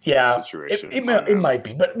kind of situation. It might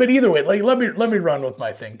be, but either way, like let me run with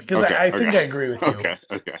my thing because I think I agree with you.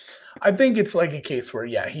 Okay. I think it's like a case where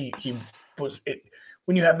he was it.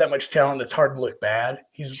 When you have that much talent, it's hard to look bad.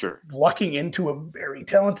 He's lucking into a very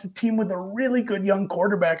talented team with a really good young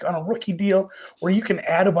quarterback on a rookie deal where you can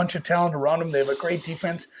add a bunch of talent around him. They have a great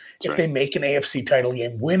defense. If they make an AFC title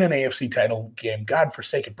game, win an AFC title game, God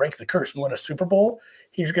forsake it, break the curse and win a Super Bowl,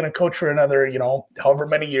 he's going to coach for another, however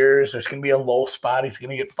many years. There's going to be a low spot. He's going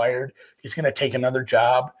to get fired. He's going to take another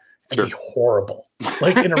job and be horrible,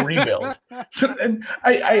 like in a rebuild. And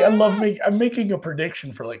I love I'm making a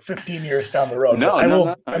prediction for like 15 years down the road.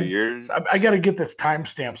 I got to get this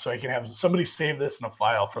timestamp so I can have somebody save this in a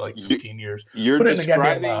file for like 15 years. You're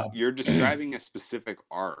describing a specific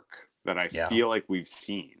arc that I feel like we've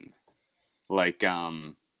seen, like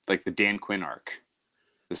the Dan Quinn arc.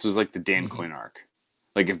 This was like the Dan Quinn arc.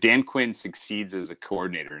 Like if Dan Quinn succeeds as a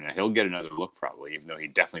coordinator, now he'll get another look probably, even though he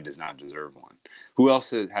definitely does not deserve one. Who else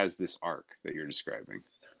has this arc that you're describing?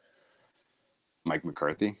 Mike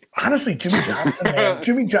McCarthy? Honestly, Jimmy Johnson, man.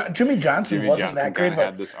 Jimmy Johnson wasn't that great.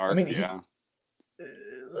 Had this arc. I mean,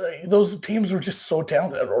 those teams were just so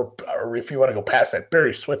talented. Or if you want to go past that,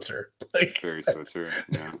 Barry Switzer.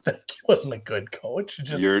 Yeah. He wasn't a good coach.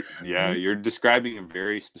 You're describing a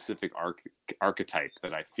very specific archetype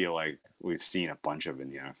that I feel like we've seen a bunch of in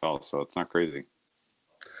the NFL, so it's not crazy.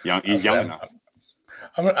 He's young enough.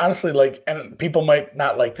 I'm honestly and people might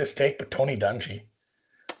not like this take, but Tony Dungy.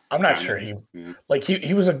 I'm not sure he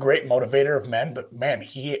was a great motivator of men, but man,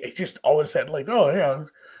 he just always said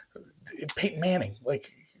Peyton Manning,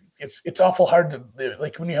 it's awful hard to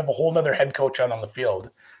when you have a whole nother head coach out on the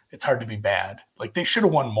field, it's hard to be bad. Like they should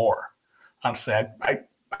have won more. Honestly,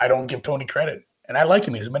 I don't give Tony credit, and I like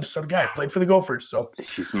him. He's a Minnesota guy, played for the Gophers, so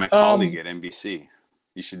he's my colleague at NBC.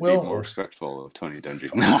 You should be more respectful of Tony Dungy.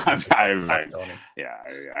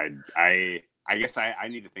 I guess I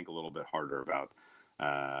need to think a little bit harder about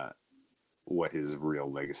what his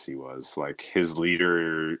real legacy was. Like his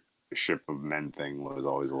leadership of men thing was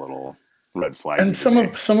always a little red flag. And some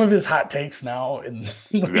of his hot takes now,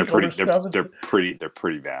 they're pretty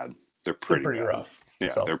bad. They're pretty rough.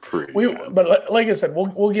 Yeah, so they're pretty. But like I said,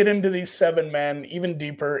 we'll get into these 7 men even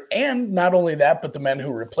deeper, and not only that, but the men who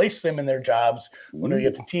replaced them in their jobs when we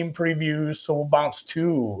get to team previews. So we'll bounce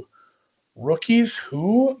to rookies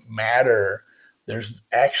who matter. There's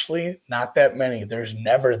actually not that many. There's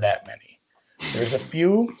never that many. There's a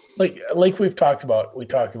few, like we've talked about. We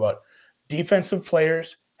talked about defensive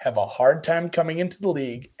players have a hard time coming into the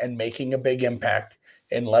league and making a big impact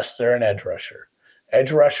unless they're an edge rusher.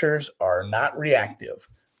 Edge rushers are not reactive.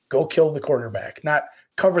 Go kill the quarterback, not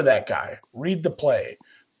cover that guy. Read the play.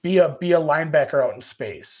 Be a linebacker out in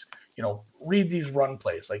space. Read these run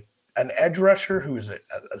plays. Like an edge rusher who is a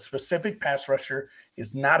specific pass rusher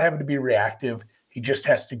is not having to be reactive. He just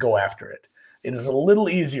has to go after it. It is a little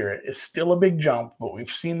easier. It's still a big jump, but we've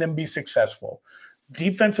seen them be successful.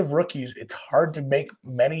 Defensive rookies, it's hard to make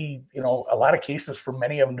a lot of cases for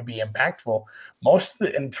many of them to be impactful.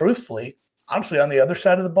 And truthfully, honestly, on the other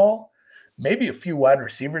side of the ball, maybe a few wide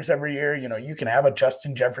receivers every year. You can have a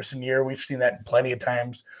Justin Jefferson year. We've seen that plenty of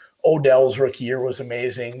times. Odell's rookie year was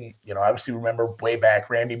amazing. Obviously remember way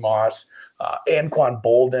back Randy Moss, Anquan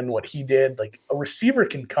Bolden, what he did. Like a receiver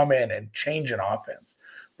can come in and change an offense.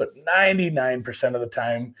 But 99% of the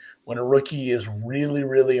time, when a rookie is really,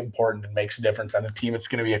 really important and makes a difference on a team, it's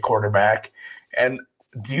going to be a quarterback. And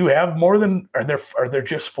do you have more than – are there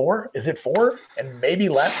just 4? Is it 4 and maybe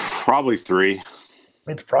less? Probably 3.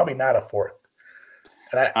 It's probably not a 4th.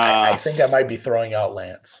 And I think I might be throwing out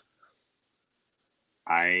Lance.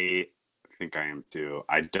 I think I am too.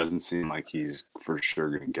 It doesn't seem like he's for sure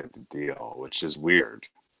going to get the deal, which is weird.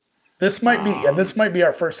 This might be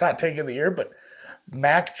our first hot take of the year, but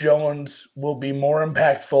Mac Jones will be more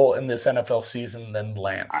impactful in this NFL season than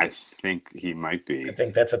Lance. I think he might be. I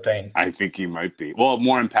think that's a thing. I think he might be. Well,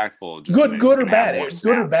 more impactful. Good or bad.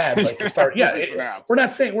 Good or bad.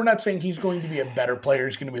 We're not saying he's going to be a better player.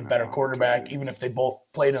 He's going to be a better quarterback, even if they both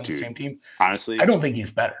played on the same team. Honestly, I don't think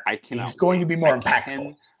he's better. He's going to be more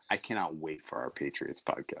impactful. I cannot wait for our Patriots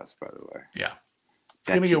podcast, by the way. Yeah. It's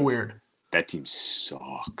going to get weird. That team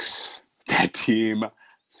sucks.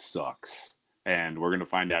 And we're going to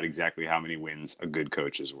find out exactly how many wins a good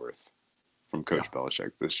coach is worth from Coach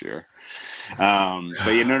Belichick this year. But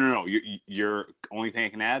no. Your only thing I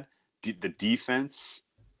can add, the defense,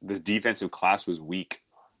 this defensive class was weak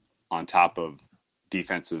on top of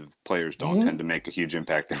defensive players don't tend to make a huge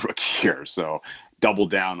impact their rookie year. So double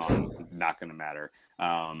down on not going to matter.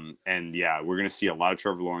 And yeah, we're going to see a lot of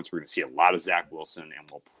Trevor Lawrence. We're going to see a lot of Zach Wilson, and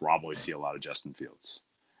we'll probably see a lot of Justin Fields.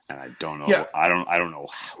 And I don't know. Yeah. I don't know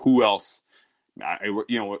who else. You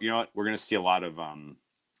know what? We're going to see a lot of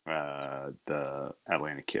the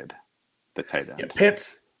Atlanta kid, the tight end. Yeah,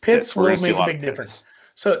 Pitts will make a big difference.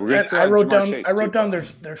 So I wrote down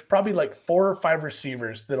there's probably like 4 or 5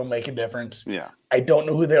 receivers that'll make a difference. Yeah. I don't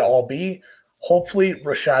know who they'll all be. Hopefully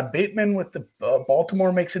Rashad Bateman with the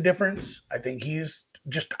Baltimore makes a difference. I think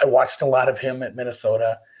I watched a lot of him at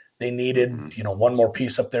Minnesota. They needed, one more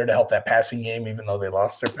piece up there to help that passing game, even though they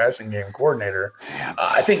lost their passing game coordinator. Yeah.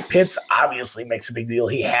 I think Pitts obviously makes a big deal.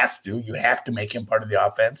 He has to. You have to make him part of the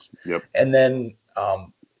offense. Yep. And then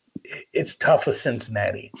it's tough with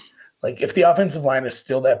Cincinnati. Like, if the offensive line is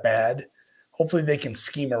still that bad, hopefully they can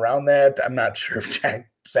scheme around that. I'm not sure if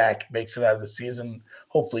Zach makes it out of the season.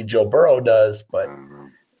 Hopefully Joe Burrow does, but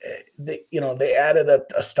they added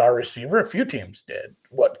a star receiver. A few teams did.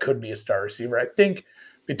 What could be a star receiver? I think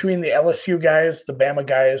between the LSU guys, the Bama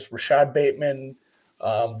guys, Rashad Bateman,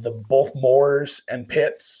 both Moores and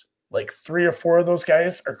Pitts, like 3 or 4 of those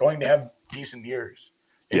guys are going to have decent years.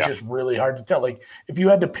 It's just really hard to tell. Like, if you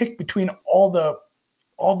had to pick between all the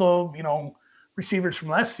receivers from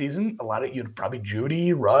last season, a lot of you'd probably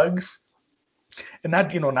Judy, Ruggs, and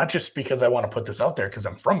not just because I want to put this out there because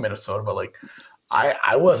I'm from Minnesota, but like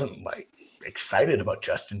I wasn't like excited about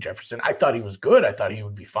Justin Jefferson. I thought he was good. I thought he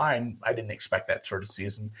would be fine. I didn't expect that sort of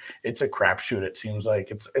season. It's a crapshoot. It seems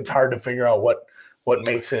like it's hard to figure out what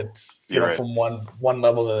makes it from one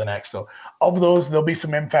level to the next. So of those, there'll be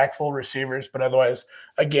some impactful receivers, but otherwise,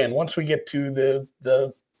 again, once we get to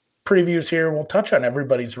the previews here, we'll touch on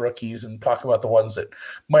everybody's rookies and talk about the ones that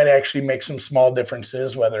might actually make some small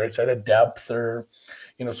differences, whether it's at a depth or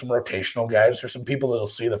some rotational guys or some people that'll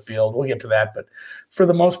see the field. We'll get to that, but for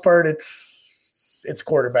the most part, it's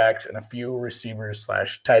quarterbacks and a few receivers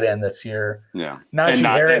 / tight end this year. Yeah, Najee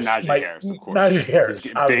Harris, of course. Najee Harris,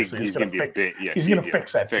 He's going to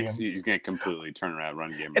fix that team. He's going to completely turn around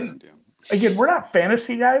run game. Again, we're not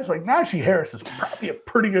fantasy guys. Like, Najee Harris is probably a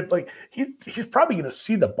pretty good. Like, he's probably going to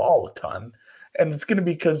see the ball a ton, and it's going to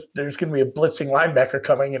be because there's going to be a blitzing linebacker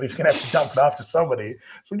coming, and he's going to have to dump it off to somebody.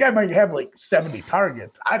 So the guy might have like 70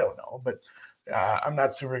 targets. I don't know, but I'm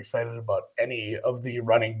not super excited about any of the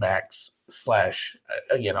running backs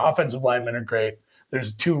 / again, offensive linemen are great.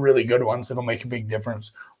 There's 2 really good ones that'll make a big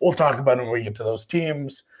difference. We'll talk about it when we get to those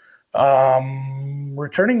teams.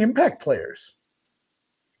 Returning impact players.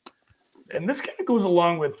 And this kind of goes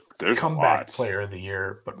along with comeback player of the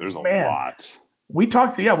year. But there's a lot. We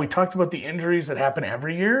talked about the injuries that happen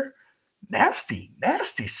every year. Nasty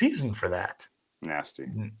season for that.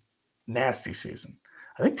 Nasty season.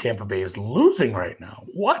 I think Tampa Bay is losing right now.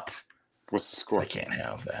 What? What's the score? I can't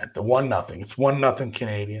have that. The 1-0. It's 1-0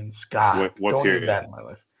 Canadians. God, what don't period? need that in my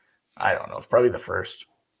life. I don't know. It's probably the first,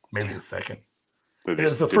 maybe the second. It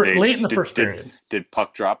was the first, late in the first period. Did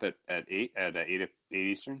puck drop at 8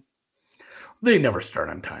 Eastern? They never start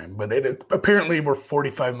on time, but they apparently were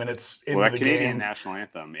 45 minutes into the Canadian game. national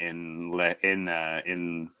anthem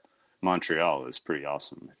in Montreal is pretty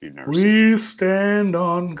awesome. If you've never seen it. We stand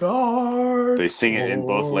on guard. They sing it in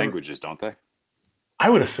both languages, don't they? I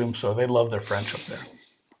would assume so. They love their French up there.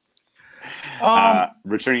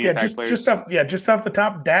 Returning impact players. Just off the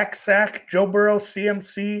top, Dak, Sack, Joe Burrow,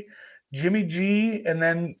 CMC, Jimmy G, and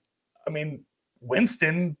then,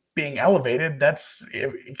 Winston being elevated. That's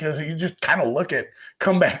because you just kind of look at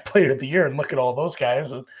comeback player of the year and look at all those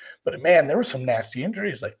guys. But man, there were some nasty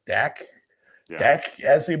injuries. Like Dak. Yeah. Dak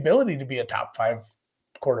has the ability to be a top 5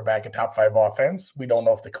 quarterback, a top 5 offense. We don't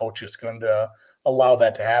know if the coach is going to allow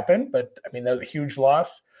that to happen, but that's a huge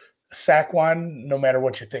loss. Saquon, no matter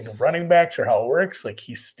what you think of running backs or how it works, like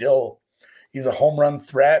he's a home run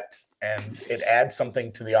threat, and it adds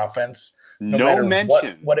something to the offense. No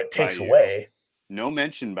mention what it takes away. No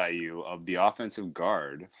mention by you of the offensive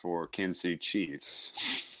guard for Kansas City Chiefs.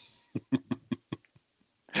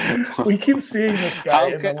 We keep seeing this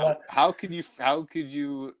guy. How could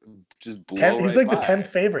you just blow? He's like the 10th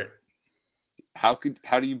favorite. How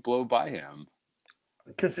do you blow by him?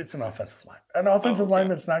 Because it's an offensive line. An offensive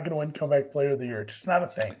lineman's not going to win comeback player of the year. It's just not a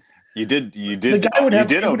thing. You did. The guy would have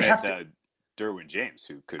to. Derwin James,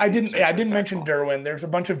 who could. I didn't mention Derwin. There's a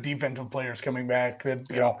bunch of defensive players coming back.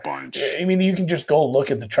 That bunch. You can just go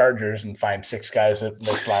look at the Chargers and find 6 guys that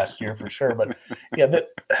missed last year for sure. But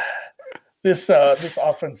this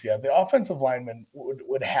offense, the offensive lineman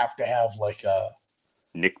would have to have like a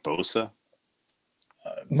Nick Bosa.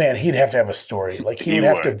 Man, he'd have to have a story. Like he would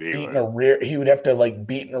have to beat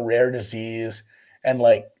in a rare disease and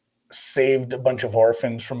like saved a bunch of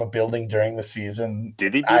orphans from a building during the season.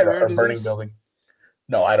 Did he beat a rare a burning disease? building?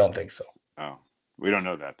 No, I don't think so. Oh, we don't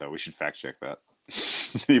know that though. We should fact check that.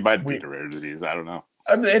 He might beat a rare disease. I don't know.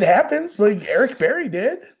 I mean, it happens. Like Eric Berry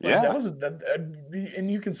did. Like, Yeah. that was and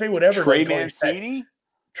you can say whatever. Trey like, Mancini.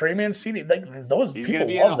 Trey Mancini, like those He's people going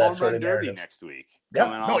to be in love the that home sort run of derby narrative. next week.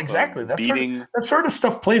 Yeah, no, exactly. Beating that sort of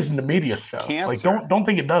stuff plays into media stuff. Cancer. Like, don't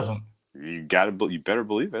think it doesn't. You better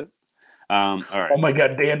believe it. All right. Oh my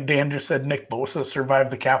God, Dan just said Nick Bosa survived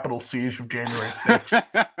the Capitol siege of January 6th.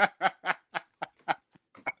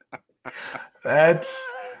 That's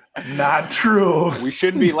not true. We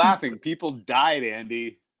shouldn't be laughing. People died,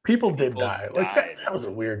 Andy. People did die. Like that was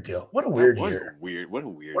a weird deal. What a weird year. What a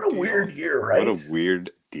weird year, right? What a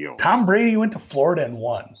weird deal. Tom Brady went to Florida and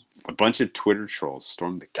won. A bunch of Twitter trolls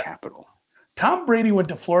stormed the Capitol. Tom Brady went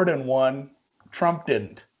to Florida and won. Trump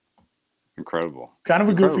didn't. Incredible. Kind of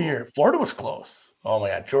a goofy year. Florida was close. Oh my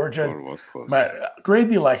God, Georgia. Florida was close. Grade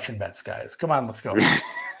the election bets, guys. Come on, let's go.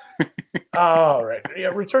 All right. Yeah,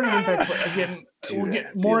 returning impact. Again, we'll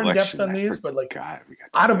get more in depth on these, but like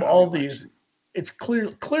out of all these, it's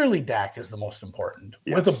clearly Dak is the most important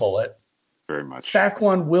with a bullet. Very much.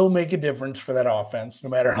 Saquon will make a difference for that offense, no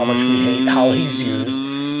matter how much we hate how he's used.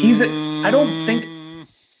 I don't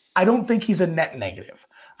think he's a net negative.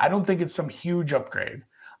 I don't think it's some huge upgrade.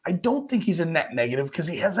 I don't think he's a net negative because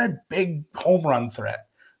he has that big home run threat.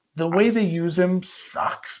 The way they use him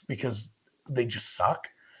sucks because they just suck.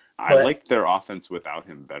 I like their offense without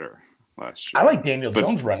him better last year. I like Daniel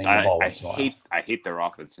Jones running the ball once in a while. I hate their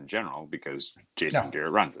offense in general because Jason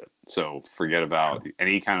Garrett runs it. So forget about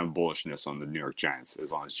any kind of bullishness on the New York Giants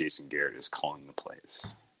as long as Jason Garrett is calling the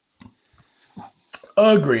plays.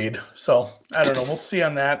 Agreed. So I don't know. We'll see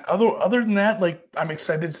on that. Other than that, like I'm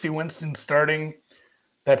excited to see Winston starting.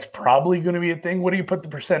 That's probably going to be a thing. What do you put the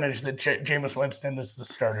percentage that Jameis Winston is the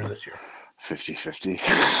starter this year? 50-50.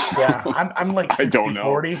 Yeah, I'm like 60-40. I don't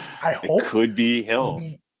know. I hope it could be Hill.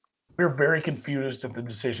 We're very confused at the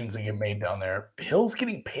decisions that get made down there. Hill's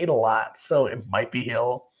getting paid a lot, so it might be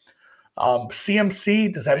Hill.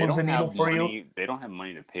 CMC, does that move the needle for you? They don't have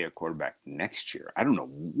money to pay a quarterback next year. I don't know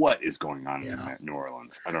what is going on in New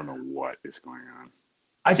Orleans. I don't know what is going on.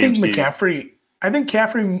 I think McCaffrey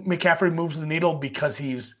moves the needle because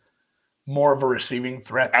he's more of a receiving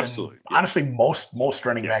threat. Absolutely. Than, honestly, most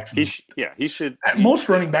running backs. He should. Most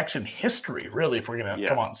running backs in history, really, if we're going to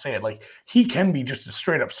come out and say it. Like, he can be just a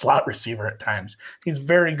straight up slot receiver at times. He's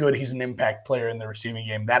very good. He's an impact player in the receiving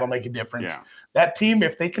game. That'll make a difference. Yeah. That team,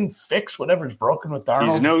 if they can fix whatever's broken with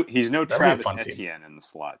Darnold. He's no Travis Etienne in the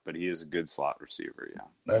slot, but he is a good slot receiver.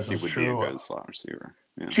 Yeah. He would be a good slot receiver.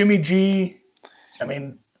 Yeah. Jimmy G, I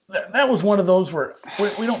mean, that was one of those where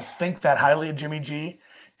we don't think that highly of Jimmy G.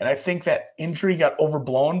 And I think that injury got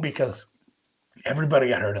overblown because everybody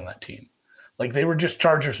got hurt on that team. Like, they were just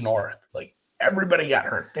Chargers North. Like, everybody got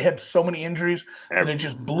hurt. They had so many injuries that it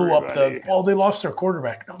just blew up they lost their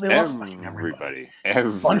quarterback. No, they lost everybody. A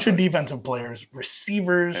bunch of defensive players,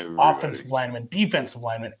 receivers, offensive linemen, defensive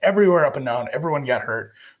linemen, everywhere up and down. Everyone got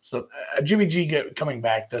hurt. So Jimmy G coming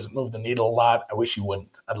back doesn't move the needle a lot. I wish he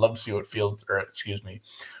wouldn't. I'd love to see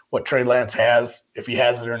what Trey Lance has, if he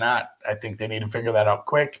has it or not. I think they need to figure that out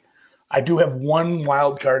quick. I do have one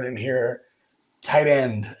wild card in here. Tight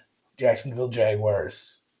end, Jacksonville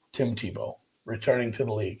Jaguars, Tim Tebow, returning to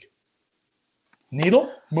the league.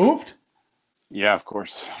 Needle moved? Yeah, of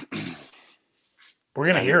course. We're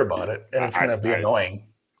gonna hear about it, and it's gonna be annoying.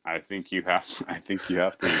 I think you have to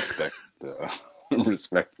respect the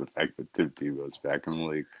fact that Tim Tebow's back in the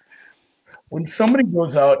league. When somebody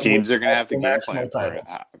goes out, teams are going to have to game plan for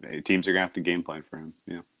him. Teams are going to have to game plan for him.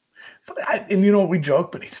 Yeah. And we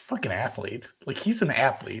joke, but he's a fucking athlete. Like, he's an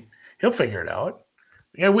athlete. He'll figure it out.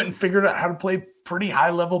 The guy went and figured out how to play pretty high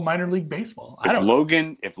level minor league baseball.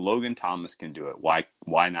 If Logan Thomas can do it, why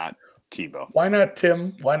not Tebow? Why not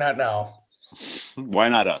Tim? Why not now? Why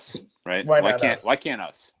not us? Right? Why can't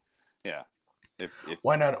us? Yeah.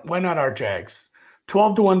 Why not our Jags?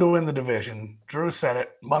 12-1 to win the division. Drew said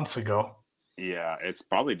it months ago. Yeah, it's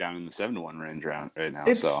probably down in the 7-1 range right now.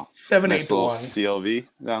 It's so 7-8 to 1. CLV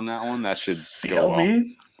down that one. That should go well.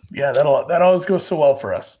 Yeah, that always goes so well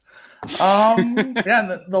for us. And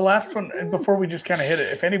the last one, and before we just kind of hit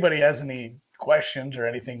it, if anybody has any questions or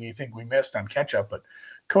anything you think we missed on catch up, but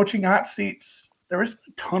coaching hot seats, there is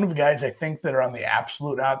a ton of guys I think that are on the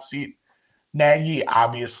absolute hot seat. Nagy,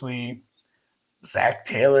 obviously. Zach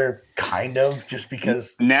Taylor, kind of, just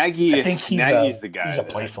because Nagy. I think Nagy's the guy. He's a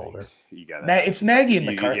placeholder. It's Nagy and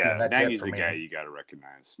McCarthy. Yeah, and that's Nagy's the guy you got to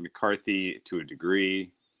recognize. McCarthy to a degree,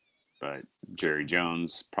 but Jerry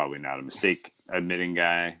Jones probably not a mistake admitting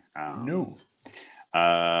guy. No.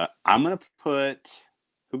 I'm gonna put.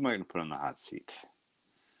 Who am I gonna put on the hot seat?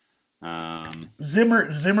 Zimmer.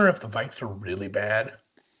 If the Vikes are really bad.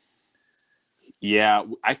 Yeah,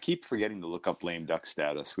 I keep forgetting to look up lame duck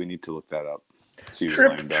status. We need to look that up.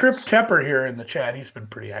 Trip Tepper here in the chat. He's been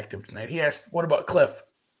pretty active tonight. He asked, "What about Cliff?"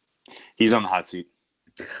 He's on the hot seat.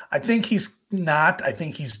 I think he's not. I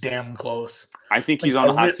think he's damn close. I think he's on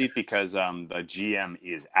the hot seat because the GM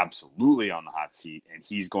is absolutely on the hot seat, and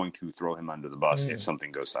he's going to throw him under the bus if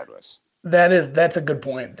something goes sideways. That's a good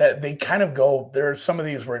point. That they kind of go. There are some of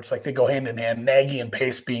these where it's like they go hand in hand. Nagy and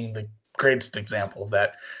Pace being the greatest example of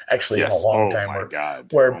that. Actually, in a long time,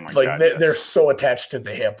 they're so attached to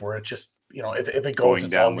the hip where it's just if it goes,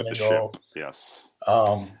 it's all going to go. Ship. Yes.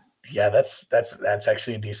 Yeah, that's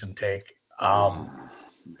actually a decent take.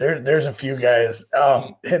 There's a few guys,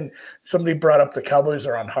 and somebody brought up the Cowboys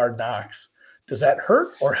are on Hard Knocks. Does that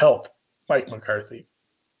hurt or help Mike McCarthy?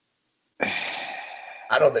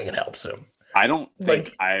 I don't think it helps him. I don't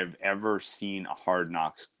think I've ever seen a Hard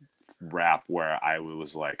Knocks rap where I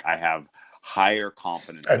was like, I have higher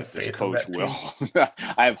confidence that this coach will.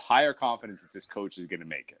 I have higher confidence that this coach is going to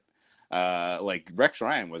make it. Like Rex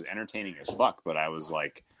Ryan was entertaining as fuck, but I was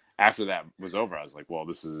like, after that was over, I was like, well,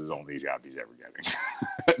 this is his only job he's ever getting.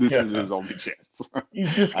 This is his only chance.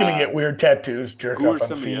 He's just going to get weird tattoos, jerk who off are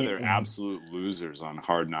some on of the feet other absolute losers on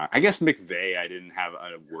Hard Knock? I guess McVay, I didn't have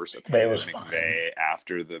a worse opinion of McVay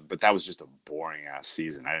after but that was just a boring ass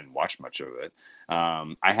season. I didn't watch much of it.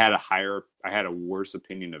 I had a worse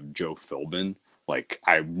opinion of Joe Philbin. Like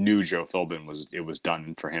I knew Joe Philbin was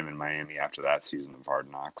done for him in Miami after that season of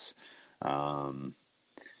Hard Knocks.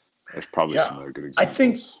 There's probably some other good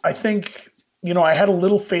examples. I think I had a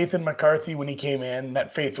little faith in McCarthy when he came in.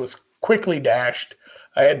 That faith was quickly dashed.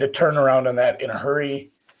 I had to turn around on that in a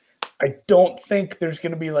hurry. I don't think there's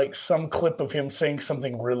going to be like some clip of him saying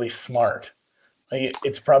something really smart. Like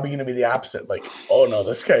it's probably going to be the opposite. Like, oh no,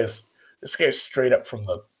 this guy's straight up from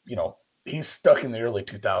the he's stuck in the early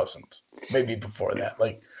 2000s, maybe before that.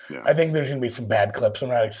 Like, I think there's going to be some bad clips. I'm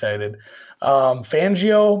not excited.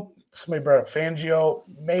 Fangio. Somebody brought up Fangio.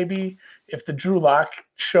 Maybe if the Drew Lock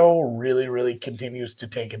show really, really continues to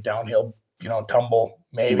take a downhill, tumble,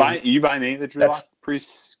 maybe. You buy any of the Drew Lock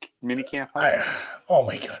mini camp? Oh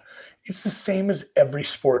my God. It's the same as every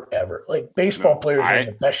sport ever. Like baseball players are in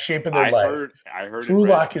the best shape of their life. I heard Drew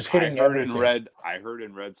Lock is hitting everything. I heard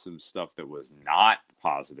and read some stuff that was not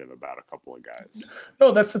positive about a couple of guys.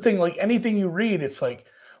 No, that's the thing. Like anything you read, it's like,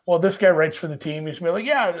 well, this guy writes for the team. He's going to be like,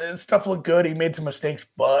 yeah, his stuff looked good. He made some mistakes,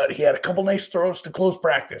 but he had a couple nice throws to close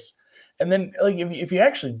practice. And then, like, if you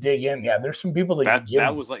actually dig in, there's some people that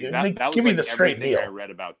give me the straight deal. I read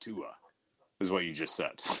about Tua, is what you just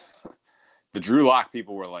said. The Drew Lock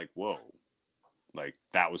people were like, whoa. Like,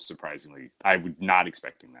 that was surprisingly – I was not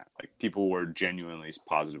expecting that. Like, people were genuinely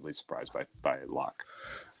positively surprised by Lock.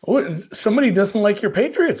 Oh, somebody doesn't like your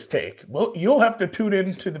Patriots take. Well, you'll have to tune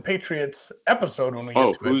into the Patriots episode when we get to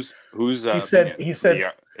it. Who's he said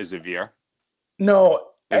VR? Is it VR? No,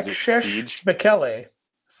 is it Siege? Bekele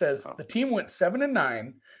says the team went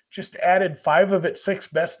 7-9, just added 5 of its 6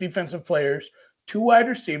 best defensive players, 2 wide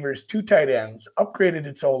receivers, 2 tight ends, upgraded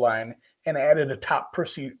its O-line, and added a top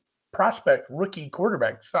prospect rookie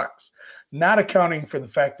quarterback. Sucks. Not accounting for the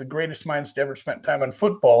fact the greatest minds to ever spend time on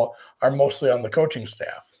football are mostly on the coaching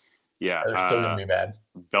staff. Yeah. They're still going to be bad.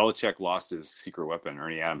 Belichick lost his secret weapon.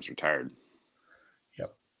 Ernie Adams retired.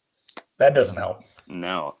 Yep. That doesn't help.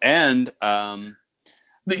 No. And,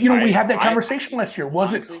 we had that conversation last year.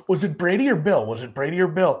 Was it Brady or Bill? Was it Brady or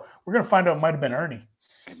Bill? We're going to find out. It might have been Ernie.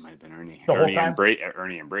 It might have been Ernie. Whole time?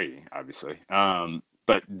 Ernie and Brady, obviously.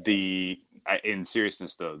 But in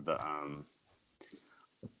seriousness, though,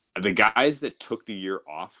 the guys that took the year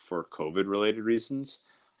off for COVID-related reasons,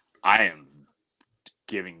 I am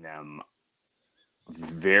giving them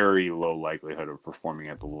very low likelihood of performing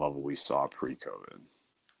at the level we saw pre-COVID.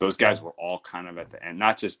 Those guys were all kind of at the end,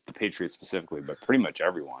 not just the Patriots specifically, but pretty much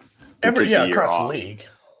everyone. Across the league.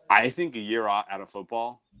 I think a year out of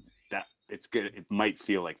football, that it's good. It might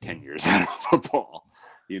feel like 10 years out of football.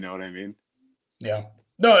 You know what I mean? Yeah.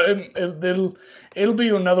 No, it'll be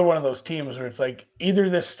another one of those teams where it's like either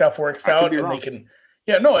this stuff works out and they can.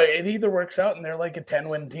 Yeah, no, it either works out and they're like a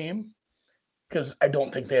 10-win team, because I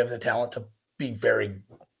don't think they have the talent to be very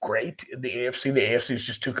great in the AFC. The AFC is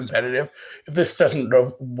just too competitive. If this doesn't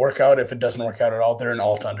work out, if it doesn't work out at all, they're an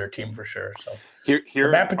alt-under team for sure. So here the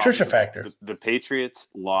Matt Patricia factor. The Patriots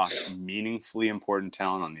lost meaningfully important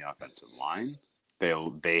talent on the offensive line.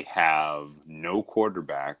 They have no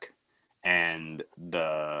quarterback. And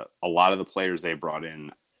a lot of the players they brought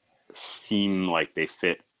in seem like they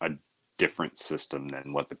fit a different system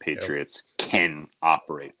than what the Patriots can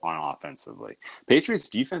operate on offensively. Patriots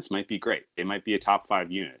defense might be great. They might be a top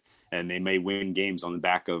 5 unit, and they may win games on the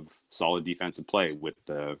back of solid defensive play with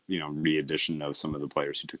the, re-addition of some of the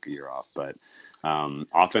players who took a year off. But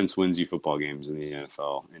offense wins you football games in the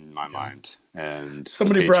NFL, in my mind. And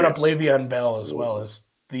somebody brought up Le'Veon Bell as well as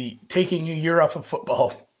the taking a year off of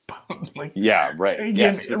football. Yeah, right.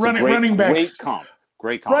 Again, yes, running backs.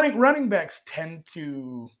 Great comp. Running backs tend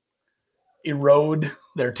to erode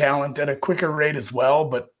their talent at a quicker rate as well,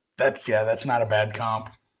 but that's not a bad comp.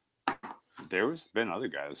 There's been other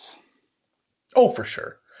guys. Oh, for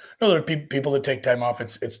sure. No, there are people that take time off.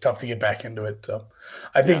 It's tough to get back into it. So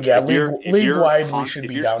I think league-wide we should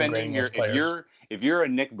be downgrading those players. If you're a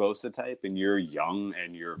Nick Bosa type and you're young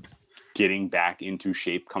and you're getting back into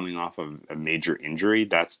shape coming off of a major injury,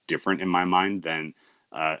 that's different in my mind than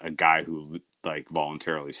a guy who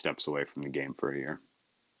voluntarily steps away from the game for a year.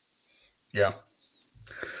 Yeah.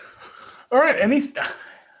 All right.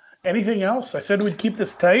 Anything else? I said we'd keep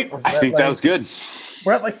this tight. I think that was good.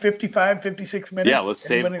 We're at 55, 56 minutes. Yeah, let's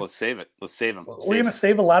save it. Let's save them. We're going to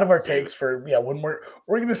save a lot of our takes for when we're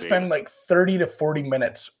going to spend 30 to 40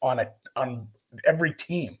 minutes on every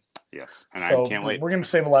team. Yes, and I can't wait. We're going to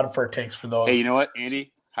save a lot of our takes for those. Hey, you know what,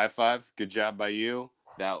 Andy? High five. Good job by you.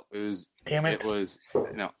 Damn it. It was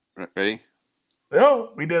ready?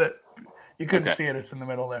 Oh, we did it. You couldn't see it. It's in the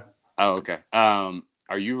middle there. Oh, okay.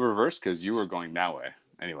 Are you reversed? Because you were going that way.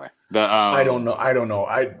 Anyway, I don't know.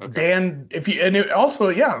 Okay. Dan,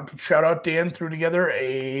 shout out Dan, threw together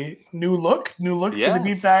a new look for the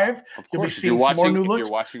deep dive. Of course, if you're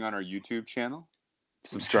watching on our YouTube channel,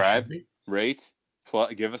 subscribe, rate,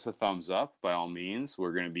 give us a thumbs up by all means.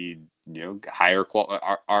 We're going to be higher quality.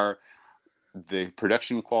 The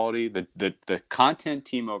production quality, the content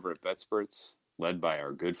team over at BetSperts, led by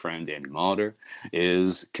our good friend Andy Molitor,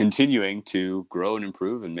 is continuing to grow and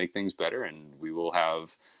improve and make things better. And we will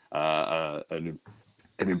have an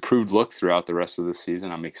improved look throughout the rest of this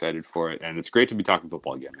season. I'm excited for it. And it's great to be talking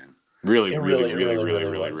football again, man. Really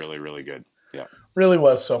good. Yeah. Really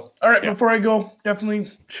was. So, all right, before I go,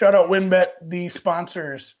 definitely shout out WynnBET, the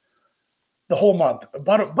sponsors, the whole month.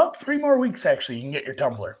 About 3 more weeks, actually, you can get your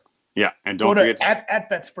tumbler. Yeah, and don't forget at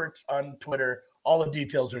BetSperts on Twitter. All the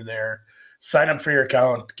details are there. Sign up for your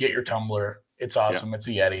account, get your tumbler. It's awesome. Yeah. It's a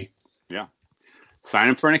Yeti. Yeah. Sign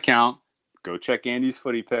up for an account. Go check Andy's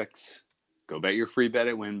footy picks. Go bet your free bet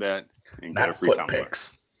at WynnBET and get a free tumbler.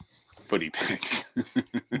 Picks. Footy picks.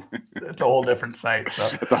 It's a whole different site. So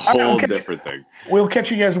it's a whole different thing. We'll catch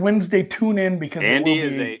you guys Wednesday. Tune in because Andy it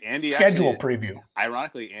will be a schedule preview.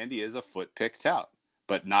 Ironically, Andy is a foot pick tout,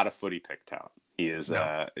 but not a footy pick tout. He is.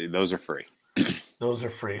 Those are free. Those are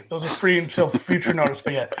free. Those are free until future notice.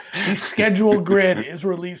 But the schedule grid is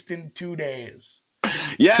released in 2 days.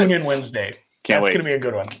 Yes. Tune in Wednesday. Can't wait. That's going to be a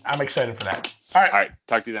good one. I'm excited for that. All right.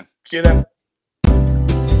 Talk to you then. See you then.